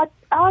morning. I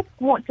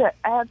want to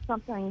add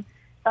something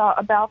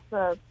about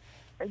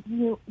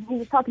he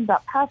was talking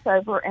about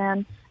Passover,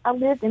 and I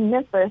lived in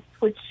Memphis,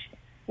 which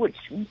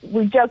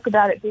we joke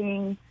about it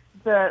being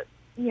the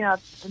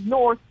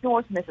North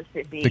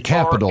Mississippi, the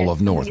capital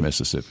of North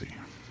Mississippi.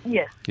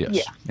 Yes,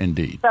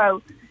 indeed.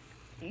 So,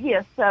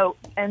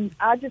 and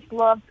I just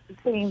loved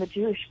seeing the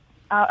Jewish.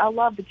 I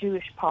love the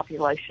Jewish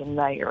population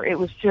there. It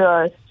was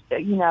just,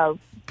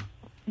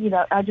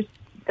 I just.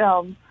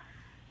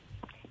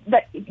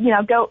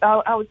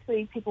 I would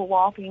see people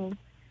walking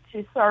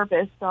to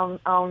service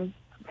on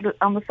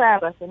the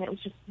Sabbath, and it was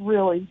just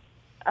really,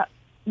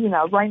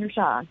 rain or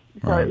shine.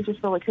 So It was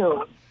just really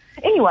cool.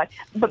 Anyway,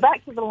 but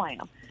back to the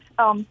lamb.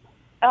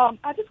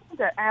 I just wanted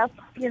to ask.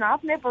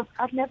 I've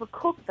never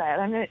cooked that.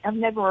 I've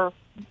never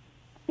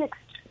fixed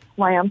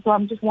lamb, so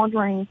I'm just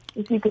wondering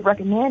if you could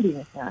recommend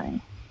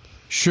anything.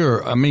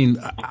 Sure. I mean,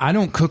 I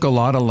don't cook a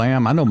lot of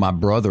lamb. I know my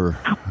brother,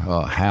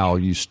 Hal,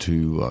 used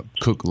to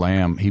cook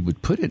lamb. He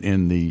would put it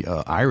in the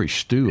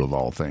Irish stew, of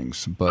all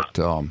things. But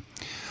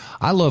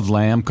I love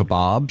lamb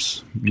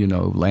kebabs,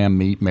 lamb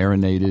meat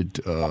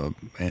marinated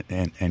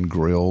and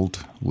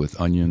grilled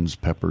with onions,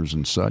 peppers,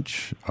 and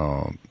such.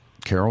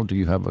 Carol, do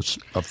you have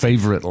a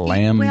favorite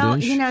lamb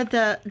dish? Well,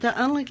 the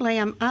only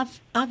lamb I've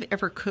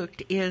ever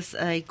cooked is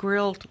a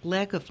grilled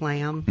leg of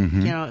lamb,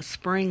 a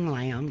spring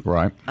lamb.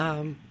 Right.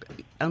 On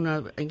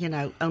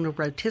a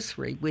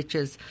rotisserie, which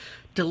is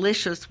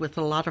delicious with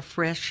a lot of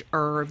fresh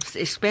herbs,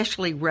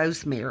 especially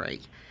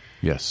rosemary.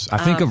 Yes, I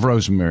think of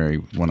rosemary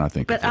when I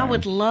think of lamb. But I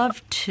would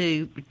love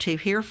to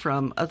hear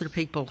from other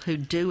people who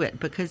do it,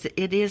 because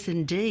it is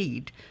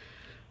indeed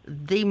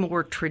the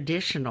more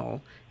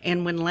traditional.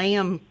 And when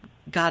lamb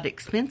got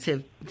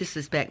expensive, this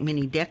is back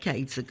many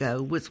decades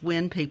ago, was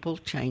when people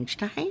changed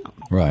to ham.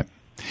 Right.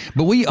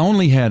 But we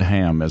only had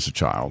ham as a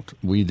child.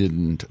 We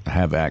didn't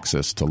have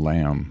access to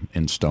lamb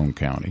in Stone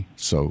County.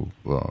 So,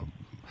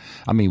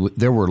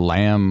 there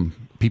were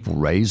people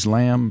raised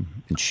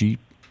lamb and sheep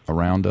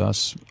around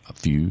us, a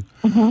few,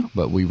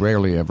 but we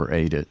rarely ever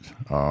ate it.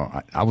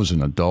 I was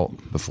an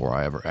adult before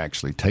I ever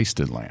actually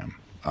tasted lamb.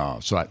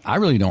 So I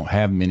really don't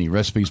have many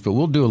recipes, but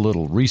we'll do a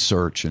little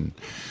research and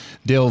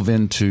delve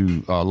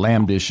into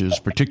lamb dishes,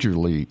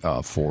 particularly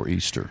for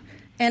Easter.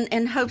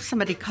 And hope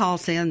somebody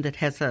calls in that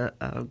has a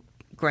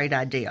great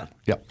idea.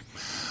 Yep.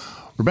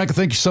 Rebecca,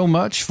 thank you so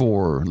much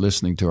for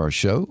listening to our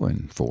show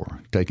and for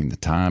taking the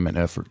time and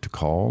effort to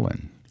call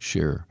and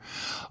share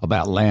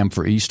about lamb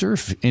for Easter.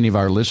 If any of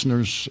our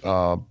listeners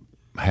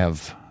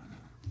have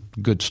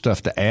good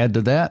stuff to add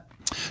to that,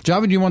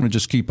 Java, do you want to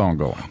just keep on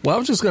going? Well, I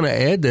was just going to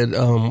add that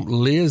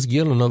Liz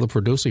Gill, another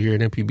producer here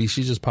at MPB,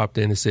 she just popped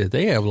in and said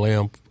they have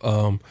lamb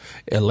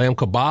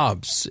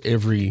kebabs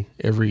every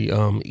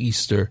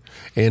Easter.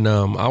 And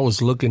I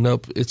was looking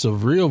up, it's a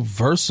real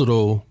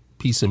versatile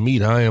piece of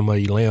meat. I am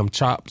a lamb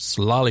chops,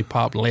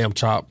 lollipop lamb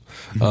chop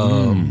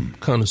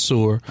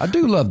connoisseur. I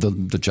do love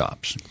the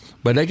chops.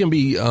 But they can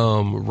be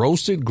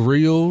roasted,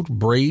 grilled,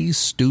 braised,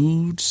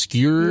 stewed,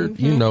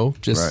 skewered,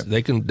 right.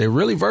 They're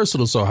really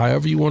versatile. So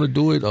however you want to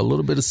do it, a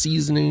little bit of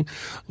seasoning,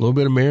 a little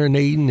bit of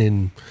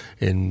marinating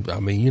and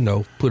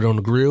put it on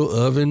the grill,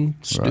 oven,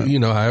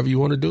 stew, however you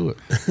want to do it.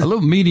 A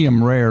little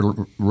medium rare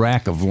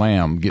rack of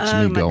lamb gets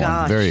me going.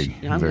 Gosh. Very,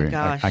 oh very. My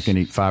gosh. I can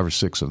eat 5 or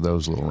 6 of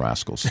those little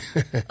rascals.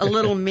 A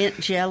little mint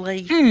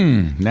jelly.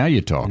 Now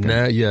you're talking.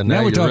 Now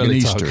we're talking really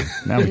Easter.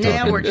 Talking.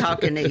 Now we're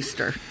talking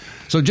Easter.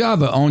 So,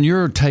 Java, on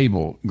your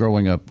table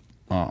growing up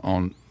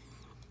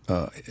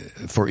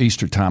for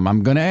Easter time,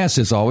 I'm going to ask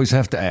this. I always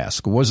have to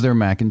ask: was there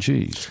mac and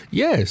cheese?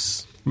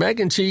 Yes, mac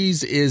and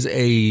cheese is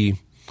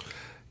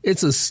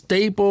it's a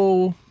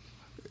staple.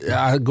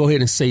 I'll go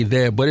ahead and say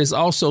that, but it's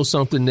also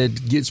something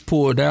that gets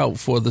pulled out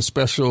for the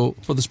special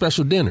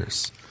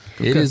dinners.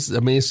 Okay. It is.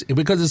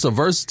 Because it's a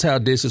versatile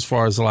dish as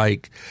far as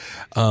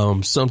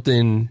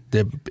something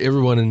that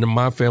everyone in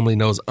my family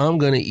knows I'm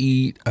going to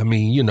eat.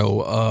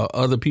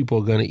 Other people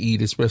are going to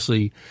eat,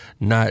 especially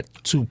not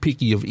too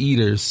picky of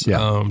eaters.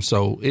 Yeah.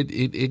 So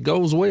it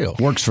goes well.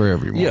 Works for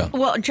everyone. Yeah.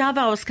 Well, Java,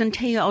 I was going to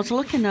tell you, I was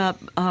looking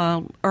up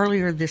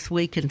earlier this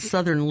week in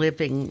Southern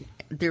Living.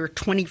 There are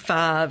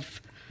 25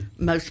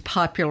 most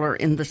popular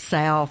in the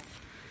South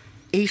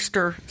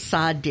Easter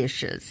side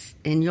dishes,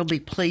 and you'll be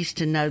pleased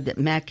to know that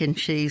mac and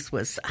cheese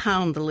was high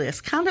on the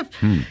list. Kind of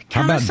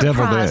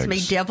surprised me.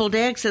 Deviled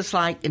eggs is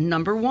like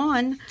number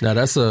one. Now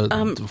that's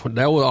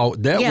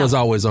was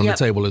always on the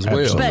table as well.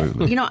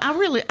 Absolutely.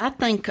 But I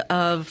think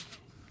of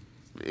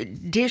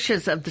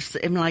dishes of the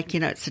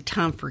it's a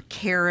time for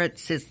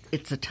carrots.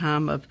 It's a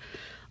time of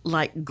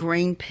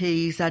green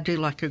peas. I do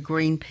like a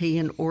green pea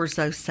and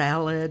orzo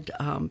salad.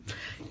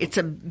 It's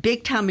a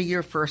big time of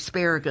year for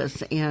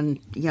asparagus, and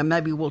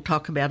maybe we'll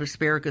talk about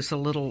asparagus a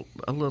little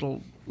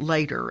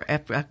later.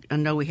 After I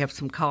know we have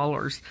some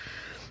callers,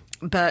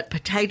 but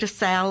potato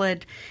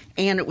salad.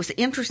 And it was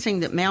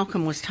interesting that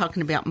Malcolm was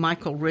talking about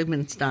Michael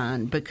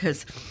Rubenstein,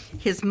 because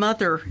his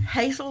mother,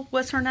 Hazel,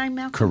 was her name,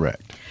 Malcolm?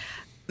 Correct.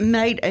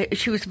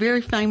 She was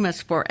very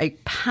famous for a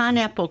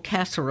pineapple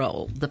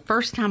casserole. The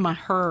first time I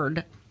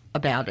heard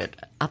about it,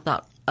 I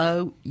thought,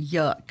 oh,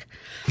 yuck.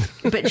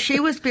 But she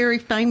was very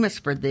famous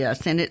for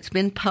this, and it's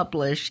been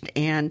published,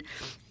 and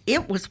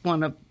it was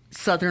one of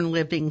Southern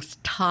Living's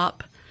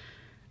top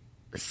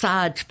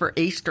sides for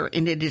Easter,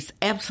 and it is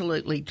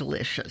absolutely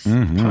delicious.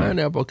 Mm-hmm.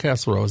 Pineapple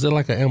casserole. Is it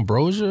like an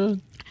ambrosia?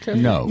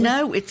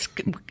 No, it's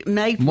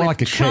made more with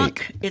like a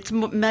cake. It's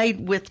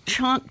made with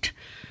chunked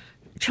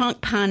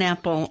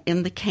pineapple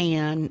in the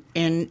can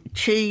and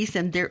cheese,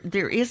 and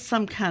there is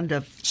some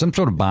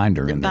sort of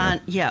binder in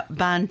there. Yeah,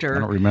 binder. I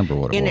don't remember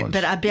what it was.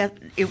 But I bet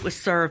it was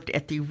served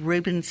at the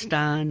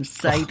Rubenstein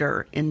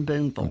Seder in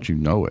Boonville. Don't you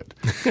know it?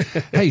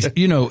 Hey,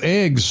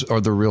 eggs are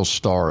the real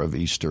star of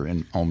Easter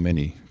on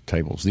many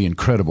tables. The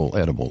incredible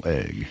edible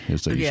egg,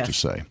 as they used to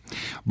say.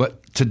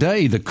 But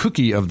today, the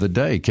cookie of the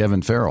day,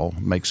 Kevin Farrell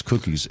makes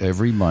cookies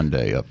every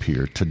Monday up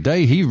here.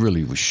 Today, he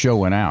really was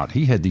showing out.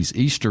 He had these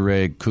Easter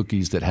egg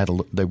cookies that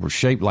they were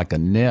shaped like a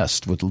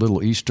nest with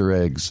little Easter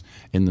eggs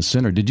in the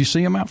center. Did you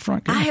see them out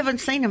front, Kevin? I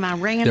haven't seen them. I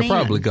ran in. They're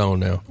probably gone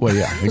now. Well,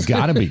 yeah, it's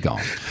got to be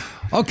gone.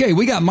 Okay,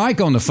 we got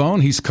Mike on the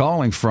phone. He's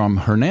calling from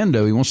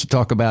Hernando. He wants to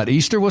talk about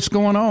Easter. What's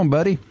going on,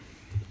 buddy?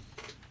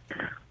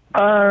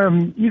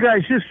 You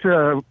guys just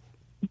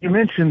you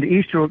mentioned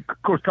Easter, of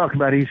course, talking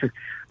about Easter.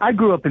 I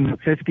grew up in the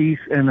 50s,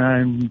 and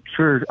I'm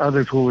sure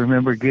others will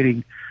remember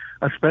getting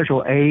a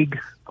special egg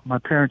my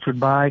parents would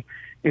buy.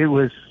 It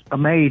was a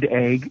made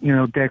egg,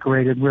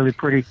 decorated really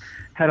pretty.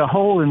 Had a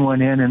hole in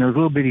one end and a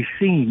little bitty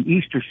scene,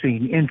 Easter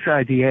scene,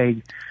 inside the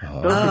egg.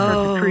 Those are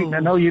such a treat, and I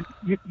know you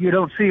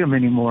don't see them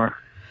anymore.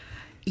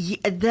 Yeah,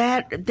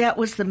 that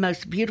was the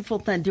most beautiful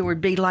thing. There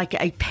would be like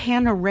a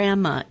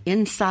panorama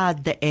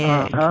inside the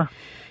egg.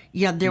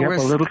 Yeah, there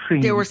was a little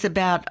scene. There was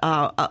about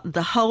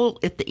the hole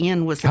at the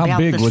end was How about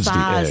big the was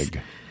size. The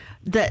egg?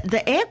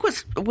 The egg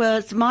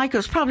was Mike, it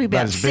was probably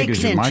about 6 big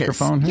as your inches.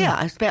 Microphone here?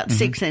 Yeah, it's about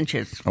 6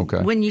 inches.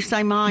 Okay. When you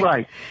say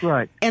Mike,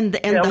 right, and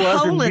the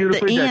hole at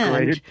the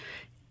end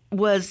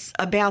was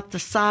about the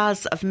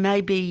size of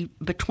maybe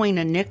between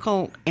a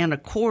nickel and a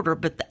quarter,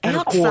 but the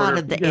outside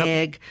of the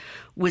egg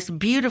was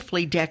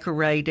beautifully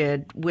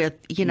decorated with,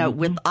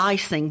 with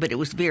icing, but it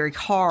was very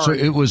hard. So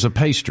it was a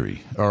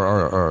pastry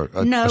or a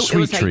sweet treat? No, it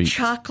was a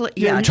chocolate,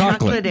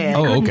 chocolate egg.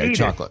 Oh, okay,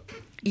 chocolate.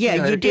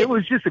 Yeah, you did. It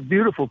was just a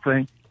beautiful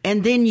thing.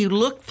 And then you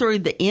look through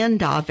the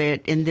end of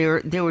it, and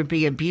there would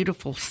be a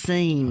beautiful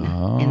scene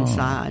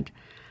inside.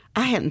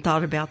 I hadn't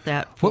thought about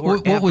that.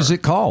 What was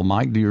it called,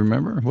 Mike? Do you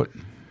remember? What?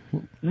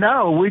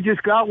 No, we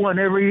just got one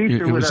every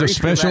Easter. It was a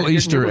special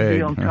Easter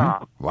egg. On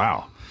top.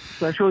 Wow.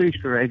 Special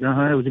Easter egg.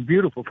 It was a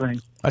beautiful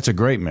thing. That's a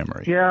great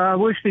memory. Yeah, I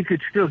wish we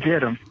could still get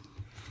them.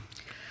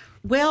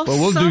 Well,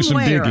 we'll do some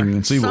digging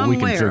and see what we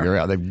can figure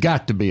out. They've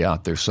got to be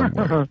out there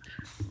somewhere.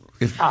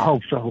 I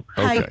hope so.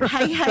 Okay.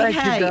 Hey!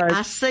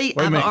 I see.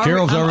 Wait a minute.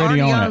 Carol's already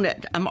on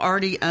it. I'm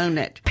already on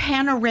it.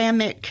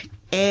 Panoramic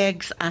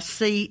eggs. I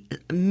see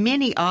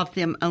many of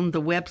them on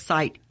the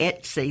website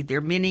Etsy. There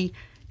are many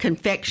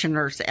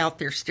confectioners out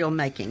there still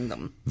making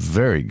them.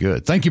 Very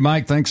good. Thank you,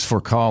 Mike. Thanks for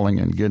calling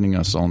and getting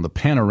us on the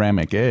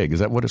panoramic egg. Is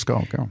that what it's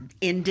called, Carol?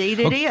 Indeed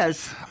it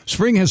is.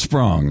 Spring has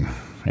sprung,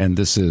 and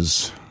this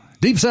is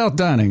Deep South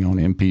Dining on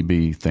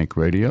MPB Think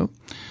Radio.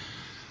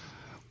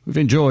 We've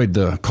enjoyed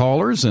the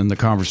callers and the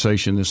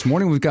conversation this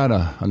morning. We've got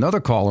another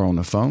caller on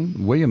the phone.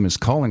 William is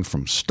calling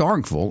from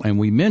Starkville, and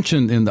we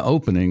mentioned in the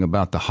opening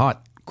about the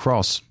hot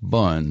cross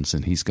buns,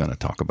 and he's going to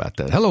talk about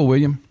that. Hello,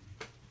 William.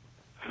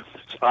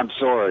 I'm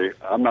sorry.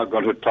 I'm not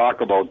going to talk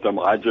about them.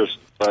 I just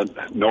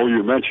know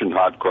you mentioned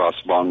hot cross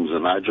buns,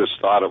 and I just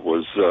thought it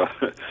was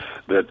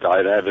that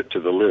I'd add it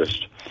to the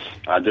list.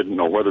 I didn't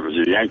know whether it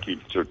was a Yankee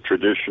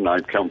tradition.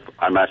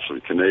 I'm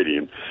actually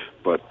Canadian,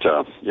 but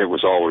it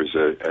was always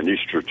an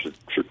Easter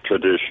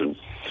tradition.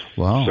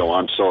 Wow. So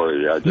I'm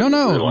sorry. No,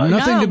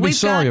 nothing to be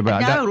sorry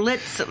about. No,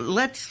 let's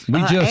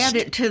add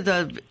it to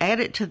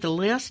the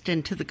list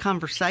and to the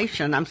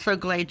conversation. I'm so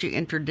glad you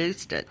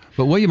introduced it.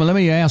 But William, let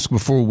me ask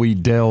before we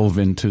delve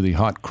into the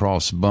hot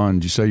cross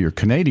buns. You say you're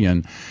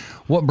Canadian.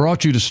 What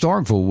brought you to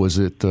Starkville? Was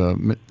it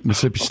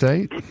Mississippi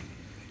State?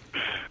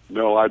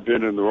 No, I'd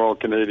been in the Royal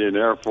Canadian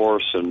Air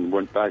Force and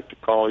went back to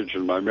college,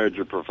 and my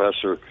major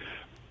professor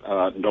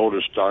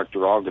noticed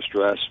Dr. August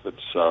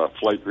Raspet's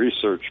flight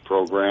research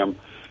program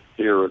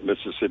here at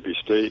Mississippi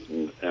State,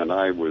 and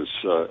I was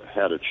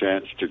had a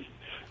chance to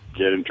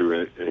get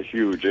into a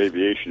huge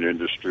aviation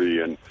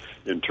industry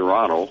in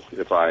Toronto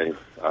if I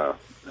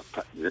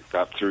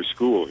got through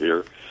school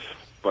here.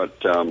 But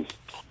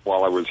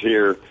while I was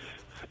here,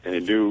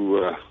 a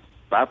new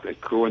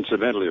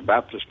coincidentally, a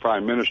Baptist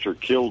prime minister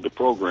killed the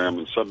program,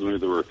 and suddenly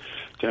there were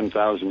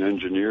 10,000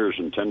 engineers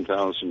and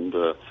 10,000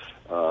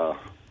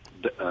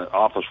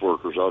 office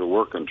workers out of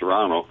work in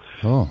Toronto.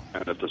 Oh.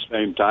 And at the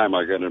same time,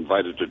 I got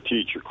invited to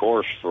teach a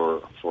course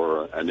for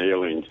an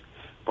ailing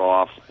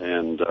prof,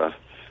 and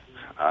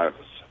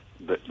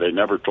they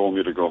never told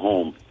me to go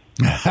home.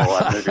 Maybe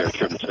I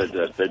shouldn't have said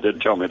that. They did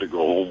tell me to go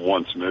home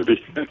once,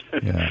 maybe.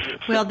 Yeah.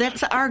 Well,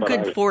 that's our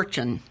good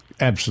fortune.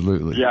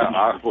 Absolutely.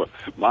 Yeah,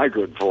 my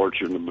good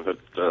fortune, but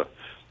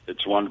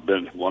it's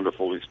been a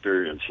wonderful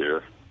experience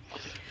here.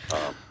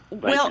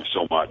 Thank you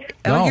so much.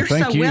 You're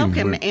so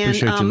welcome. We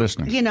appreciate you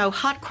listening.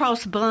 Hot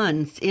cross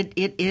buns, it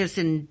is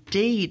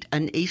indeed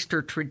an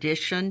Easter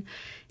tradition,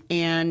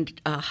 and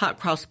hot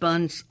cross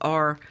buns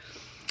are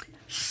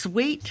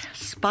sweet,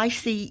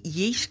 spicy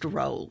yeast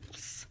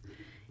rolls,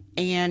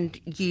 and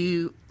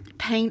you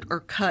paint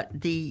or cut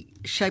the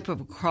shape of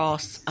a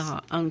cross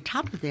on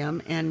top of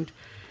them, and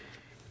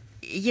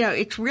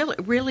it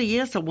really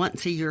is a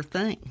once a year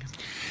thing.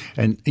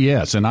 And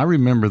yes, and I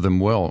remember them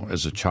well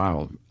as a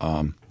child.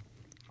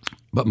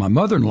 But my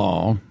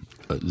mother-in-law,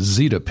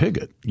 Zita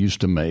Piggott, used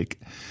to make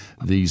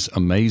these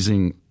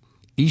amazing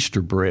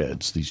Easter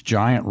breads, these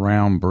giant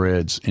round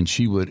breads, and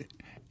she would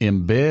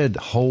embed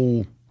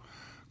whole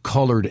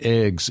colored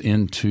eggs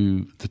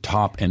into the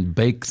top and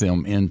bake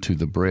them into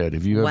the bread.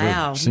 Have you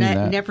ever seen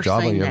that? Never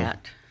Java, seen you ever-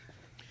 that.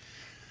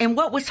 And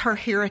what was her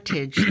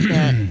heritage?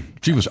 That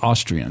She was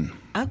Austrian.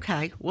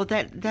 okay, well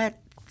that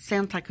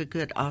sounds like a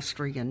good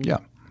Austrian Yeah.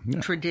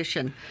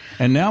 tradition.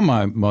 And now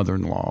my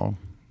mother-in-law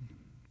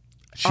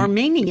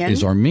Armenian.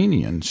 is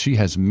Armenian. She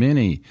has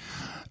many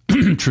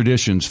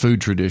traditions,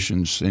 food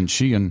traditions, and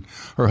she and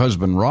her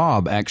husband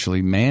Rob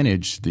actually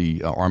managed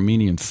the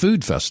Armenian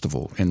Food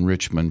Festival in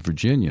Richmond,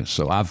 Virginia.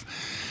 So I've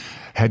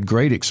had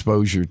great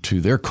exposure to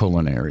their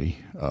culinary,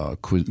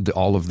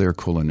 all of their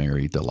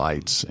culinary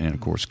delights. And, of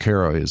course,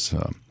 Kara is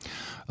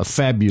a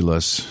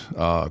fabulous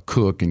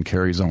cook and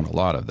carries on a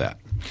lot of that.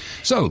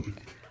 So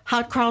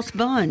hot cross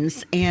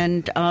buns,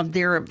 and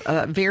they're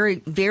very,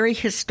 very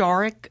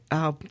historic.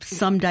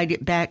 Some date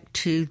it back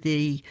to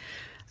the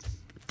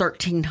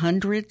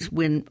 1300s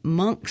when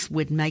monks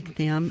would make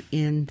them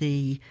in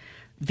the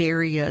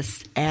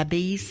various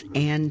abbeys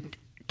and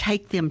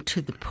take them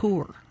to the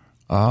poor.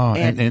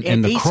 and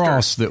the Easter.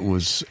 cross that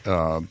was,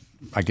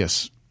 I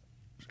guess,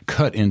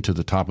 cut into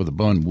the top of the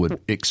bun would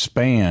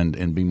expand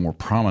and be more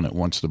prominent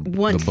once the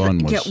bun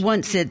was.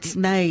 Once it's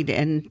made.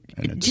 And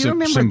it's do you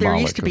remember there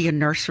used symbolic to be a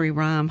nursery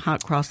rhyme,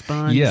 hot cross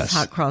buns? Yes.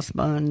 Hot cross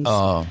buns.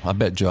 I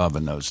bet Java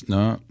knows.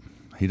 No,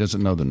 he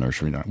doesn't know the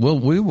nursery rhyme. Well,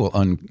 we will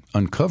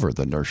uncover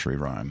the nursery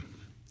rhyme.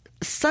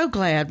 So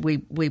glad we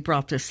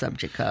brought this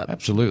subject up.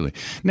 Absolutely.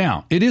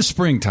 Now, it is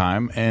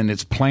springtime, and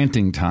it's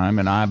planting time,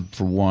 and I,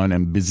 for one,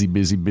 am busy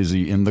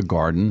in the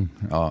garden,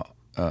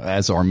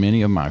 as are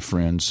many of my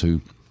friends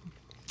who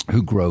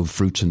grow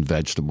fruits and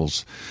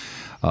vegetables.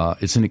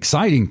 It's an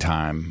exciting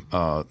time,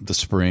 the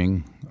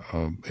spring,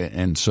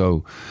 and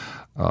so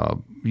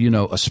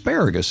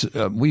asparagus.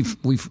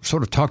 We've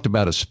sort of talked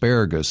about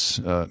asparagus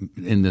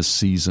in this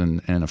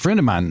season, and a friend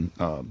of mine,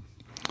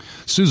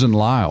 Susan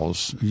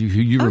Lyles, who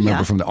you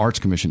remember from the Arts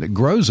Commission, that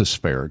grows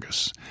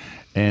asparagus.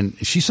 And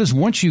she says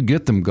once you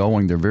get them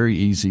going, they're very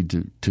easy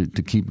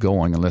to keep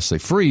going unless they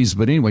freeze.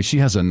 But anyway, she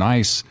has a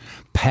nice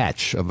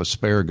patch of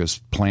asparagus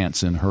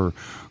plants in her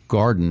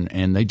garden,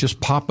 and they just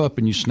pop up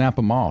and you snap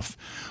them off.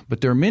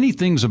 But there are many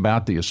things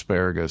about the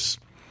asparagus.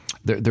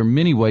 There are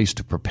many ways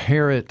to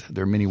prepare it.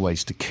 There are many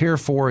ways to care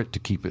for it, to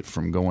keep it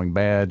from going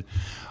bad.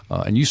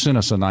 And you sent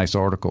us a nice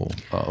article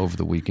over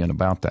the weekend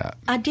about that.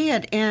 I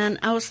did, and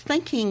I was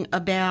thinking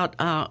about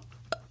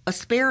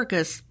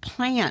asparagus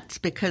plants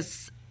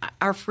because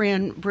our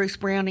friend Bruce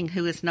Browning,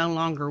 who is no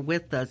longer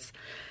with us,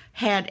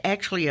 had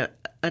actually an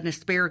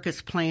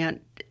asparagus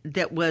plant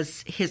that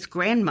was his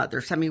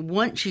grandmother's. I mean,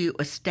 once you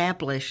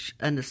establish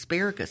an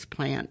asparagus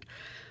plant,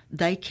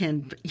 they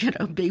can,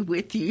 be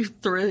with you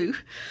through,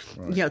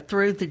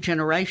 through the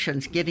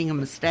generations. Getting them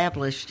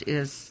established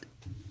is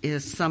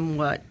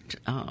somewhat.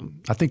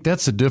 I think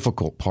that's the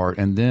difficult part.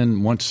 And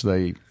then once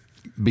they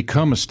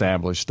become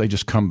established, they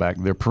just come back.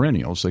 They're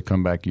perennials. They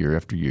come back year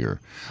after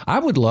year. I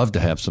would love to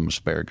have some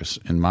asparagus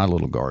in my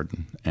little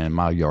garden and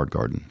my yard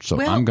garden.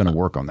 So I'm going to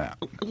work on that.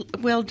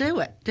 Well, do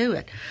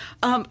it.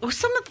 Some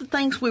of the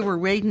things we were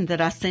reading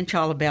that I sent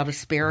y'all about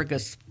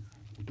asparagus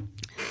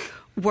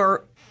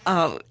were,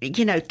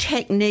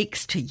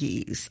 techniques to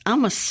use.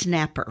 I'm a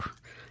snapper.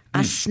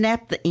 I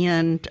snap the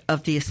end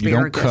of the asparagus. You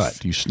don't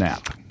cut, you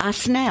snap. I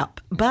snap,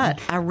 but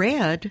I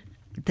read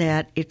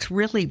that it's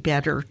really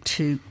better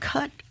to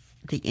cut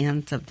the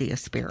ends of the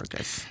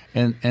asparagus.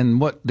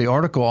 And what the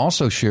article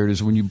also shared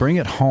is when you bring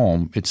it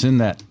home, it's in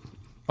that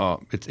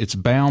it's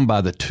bound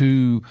by the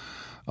two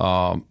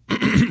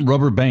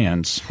rubber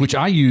bands, which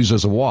I use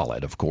as a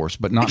wallet, of course,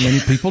 but not many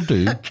people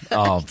do.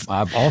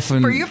 I've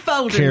often For your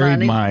folding carried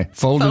money. my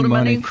folding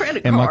money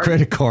and my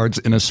credit cards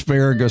in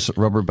asparagus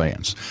rubber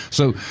bands.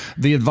 So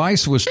the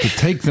advice was to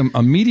take them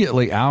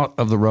immediately out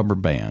of the rubber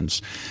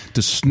bands,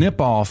 to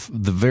snip off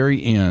the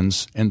very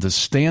ends, and to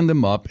stand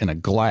them up in a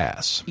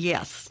glass.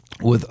 Yes.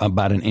 With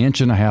about 1.5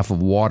 inches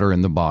of water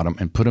in the bottom,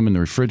 and put them in the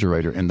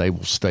refrigerator, and they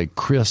will stay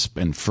crisp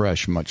and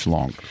fresh much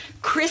longer.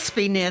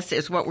 Crispiness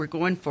is what we're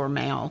going for,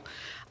 Mal.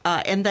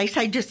 And they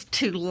say just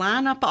to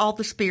line up all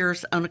the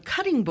spears on a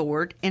cutting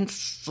board and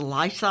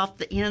slice off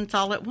the ends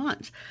all at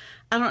once.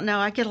 I don't know.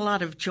 I get a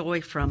lot of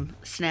joy from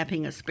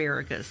snapping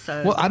asparagus.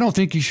 So. Well, I don't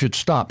think you should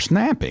stop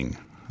snapping.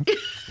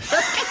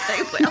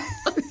 Okay, well.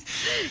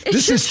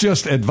 This is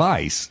just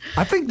advice.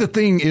 I think the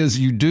thing is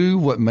you do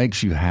what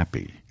makes you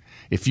happy.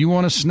 If you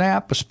want to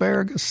snap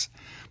asparagus,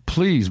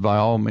 please, by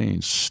all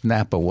means,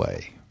 snap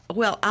away.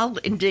 Well, I'll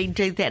indeed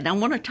do that. And I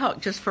want to talk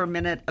just for a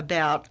minute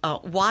about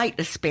white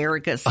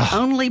asparagus,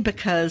 only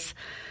because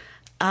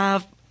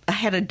I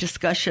had a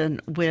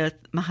discussion with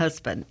my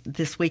husband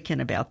this weekend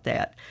about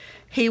that.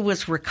 He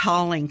was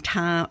recalling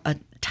a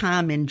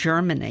time in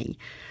Germany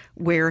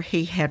where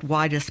he had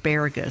white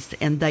asparagus,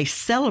 and they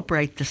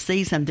celebrate the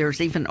season.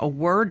 There's even a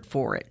word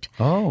for it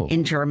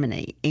in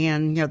Germany.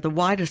 And, the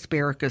white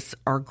asparagus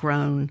are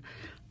grown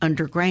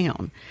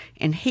underground.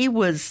 And he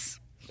was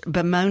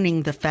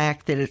bemoaning the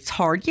fact that it's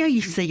hard.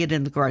 You see it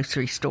in the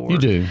grocery store. You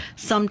do.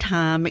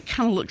 Sometimes it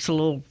kind of looks a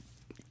little,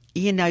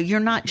 you're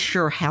not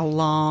sure how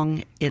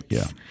long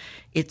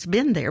it's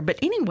been there. But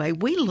anyway,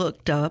 we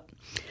looked up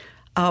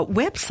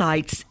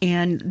websites,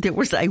 and there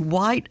was a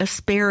white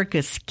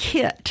asparagus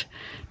kit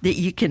that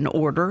you can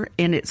order,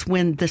 and it's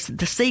when the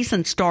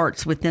season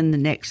starts within the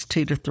next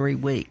 2 to 3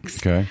 weeks.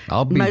 Okay,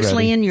 I'll be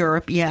mostly ready. In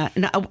Europe. Yeah.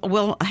 And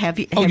have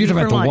you? Oh, you're talking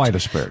about the lunch? white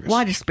asparagus.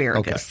 White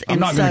asparagus. Okay. I'm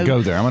not going to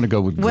go there. I'm going to go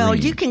with Well,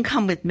 green. you can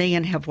come with me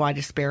and have white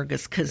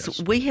asparagus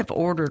because we have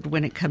ordered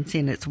when it comes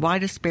in. It's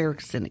white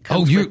asparagus, and it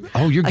comes with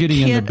you're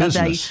getting a kit in the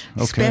business.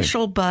 Of a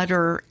special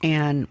butter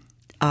and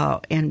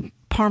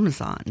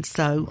Parmesan.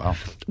 So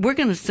we're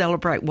going to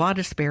celebrate white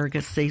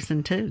asparagus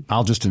season 2.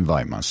 I'll just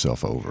invite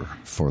myself over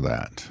for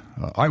that.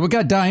 All right, we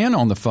got Diane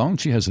on the phone.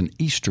 She has an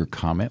Easter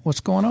comment.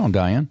 What's going on,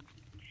 Diane?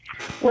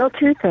 Well,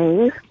 2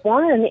 things.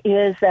 One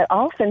is that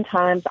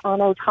oftentimes on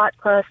those hot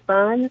crust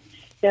buns,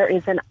 there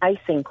is an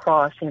icing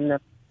cross in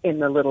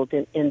the little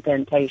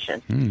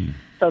indentation.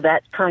 So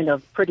that kind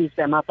of pretties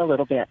them up a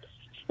little bit.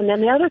 And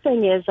then the other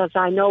thing is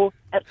I know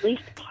at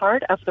least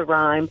part of the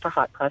rhyme for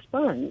hot cross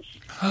buns.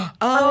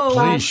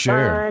 Please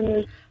share.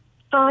 Buns,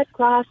 hot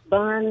cross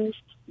buns,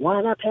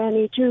 1 a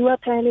penny, 2 a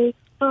penny,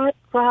 hot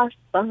cross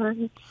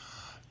buns.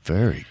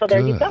 Very so good.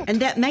 There you go. And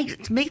that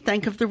makes me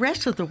think of the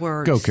rest of the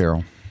words. Go,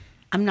 Carol.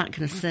 I'm not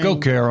going to sing. Go,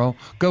 Carol.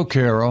 Go,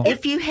 Carol.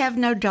 If you have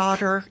no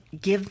daughter,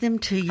 give them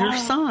to your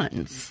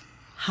sons.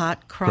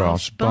 Hot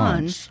cross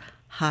buns.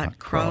 Hot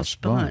cross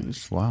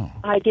buns. Wow.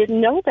 I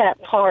didn't know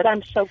that part.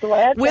 I'm so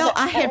glad. Well,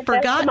 I had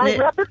forgotten my it.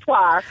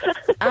 Repertoire.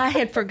 I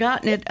had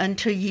forgotten it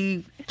until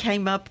you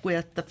came up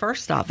with the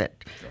first of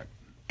it.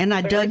 And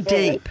I dug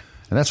deep.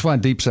 And that's why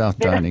Deep South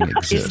Dining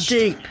exists. It's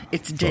deep.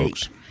 It's deep.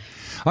 Folks.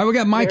 All right, we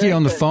got Mikey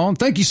on the phone.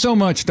 Thank you so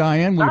much,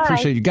 Diane. We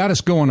appreciate you. Got us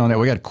going on that.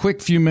 We got a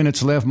quick few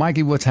minutes left.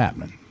 Mikey, what's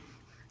happening?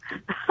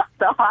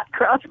 The hot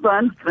cross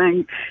buns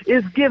thing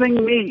is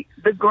giving me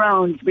the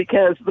groans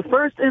because the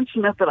first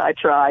instrument that I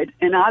tried,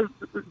 and I've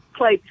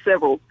played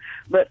several,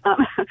 but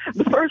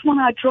the first one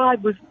I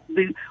tried was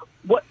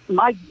what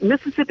my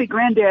Mississippi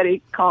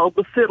granddaddy called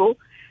the fiddle.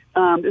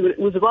 It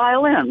was a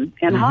violin,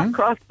 and hot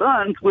cross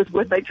buns was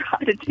what they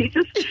tried to teach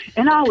us.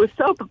 And I was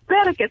so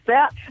pathetic at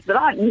that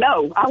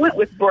I went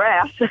with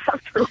brass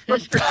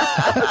afterwards.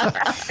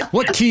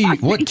 What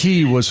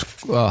key was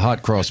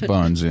hot cross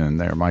buns in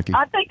there, Mikey?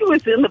 I think it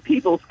was in the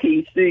people's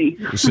key, C.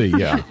 C,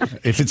 yeah.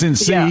 If it's in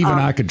C, even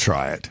I could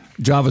try it.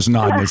 Java's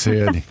nodding his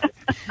head.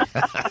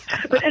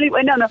 But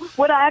anyway, no.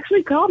 What I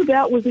actually called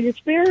about was the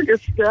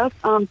asparagus stuff.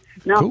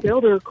 Now, cool.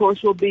 Felder, of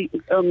course, will be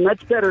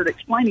much better at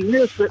explaining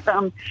this, but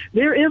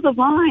there is a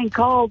vine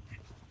called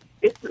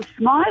it's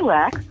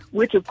smilax,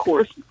 which, of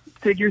course,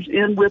 figures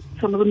in with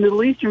some of the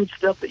Middle Eastern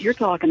stuff that you're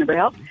talking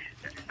about.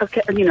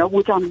 Okay,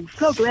 which I'm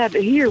so glad to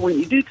hear when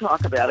you do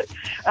talk about it.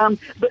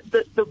 But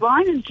the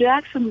vine is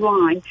Jackson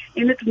vine,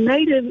 and it's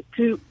native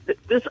to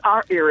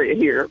our area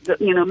here,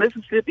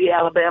 Mississippi,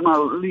 Alabama,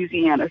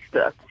 Louisiana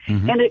stuff.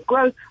 Mm-hmm. And it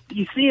grows.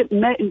 You see it.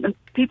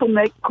 People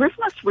make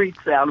Christmas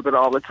wreaths out of it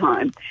all the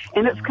time,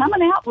 and it's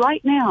coming out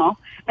right now.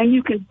 And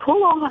you can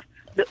pull off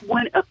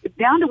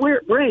down to where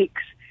it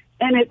breaks,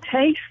 and it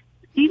tastes.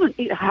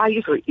 I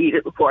usually eat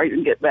it before I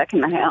even get back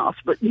in the house,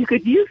 but you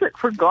could use it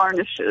for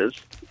garnishes.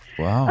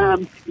 Wow.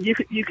 You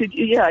could,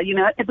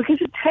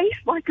 because it tastes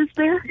like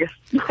asparagus.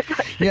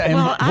 Yeah,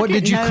 and what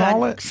did you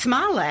call it?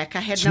 Smilax. I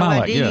had no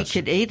idea you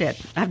could eat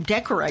it. I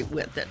decorate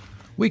with it.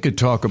 We could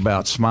talk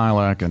about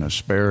Smilax and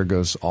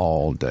asparagus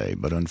all day,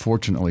 but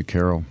unfortunately,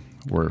 Carol,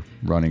 we're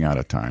running out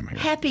of time here.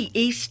 Happy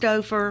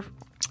Eastover.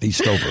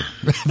 Eastover.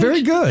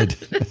 Very good.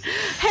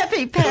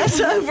 Happy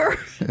Passover.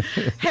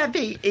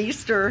 Happy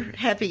Easter.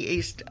 Happy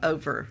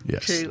Eastover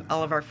to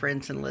all of our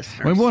friends and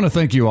listeners. We want to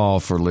thank you all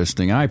for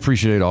listening. I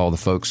appreciate all the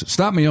folks that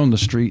stop me on the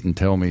street and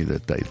tell me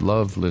that they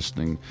love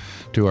listening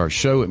to our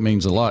show. It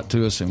means a lot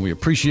to us, and we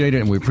appreciate it.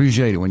 And we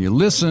appreciate it when you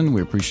listen.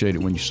 We appreciate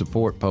it when you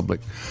support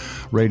public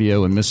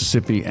radio in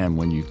Mississippi and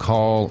when you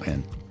call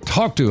and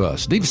talk to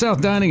us. Deep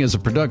South Dining is a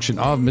production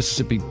of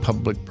Mississippi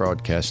Public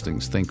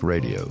Broadcasting's Think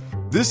Radio.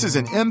 This is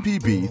an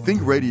MPB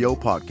Think Radio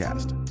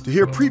podcast. To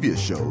hear previous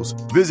shows,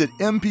 visit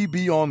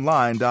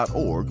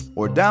mpbonline.org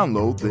or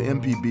download the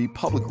MPB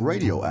Public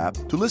Radio app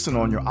to listen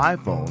on your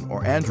iPhone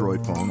or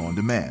Android phone on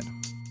demand.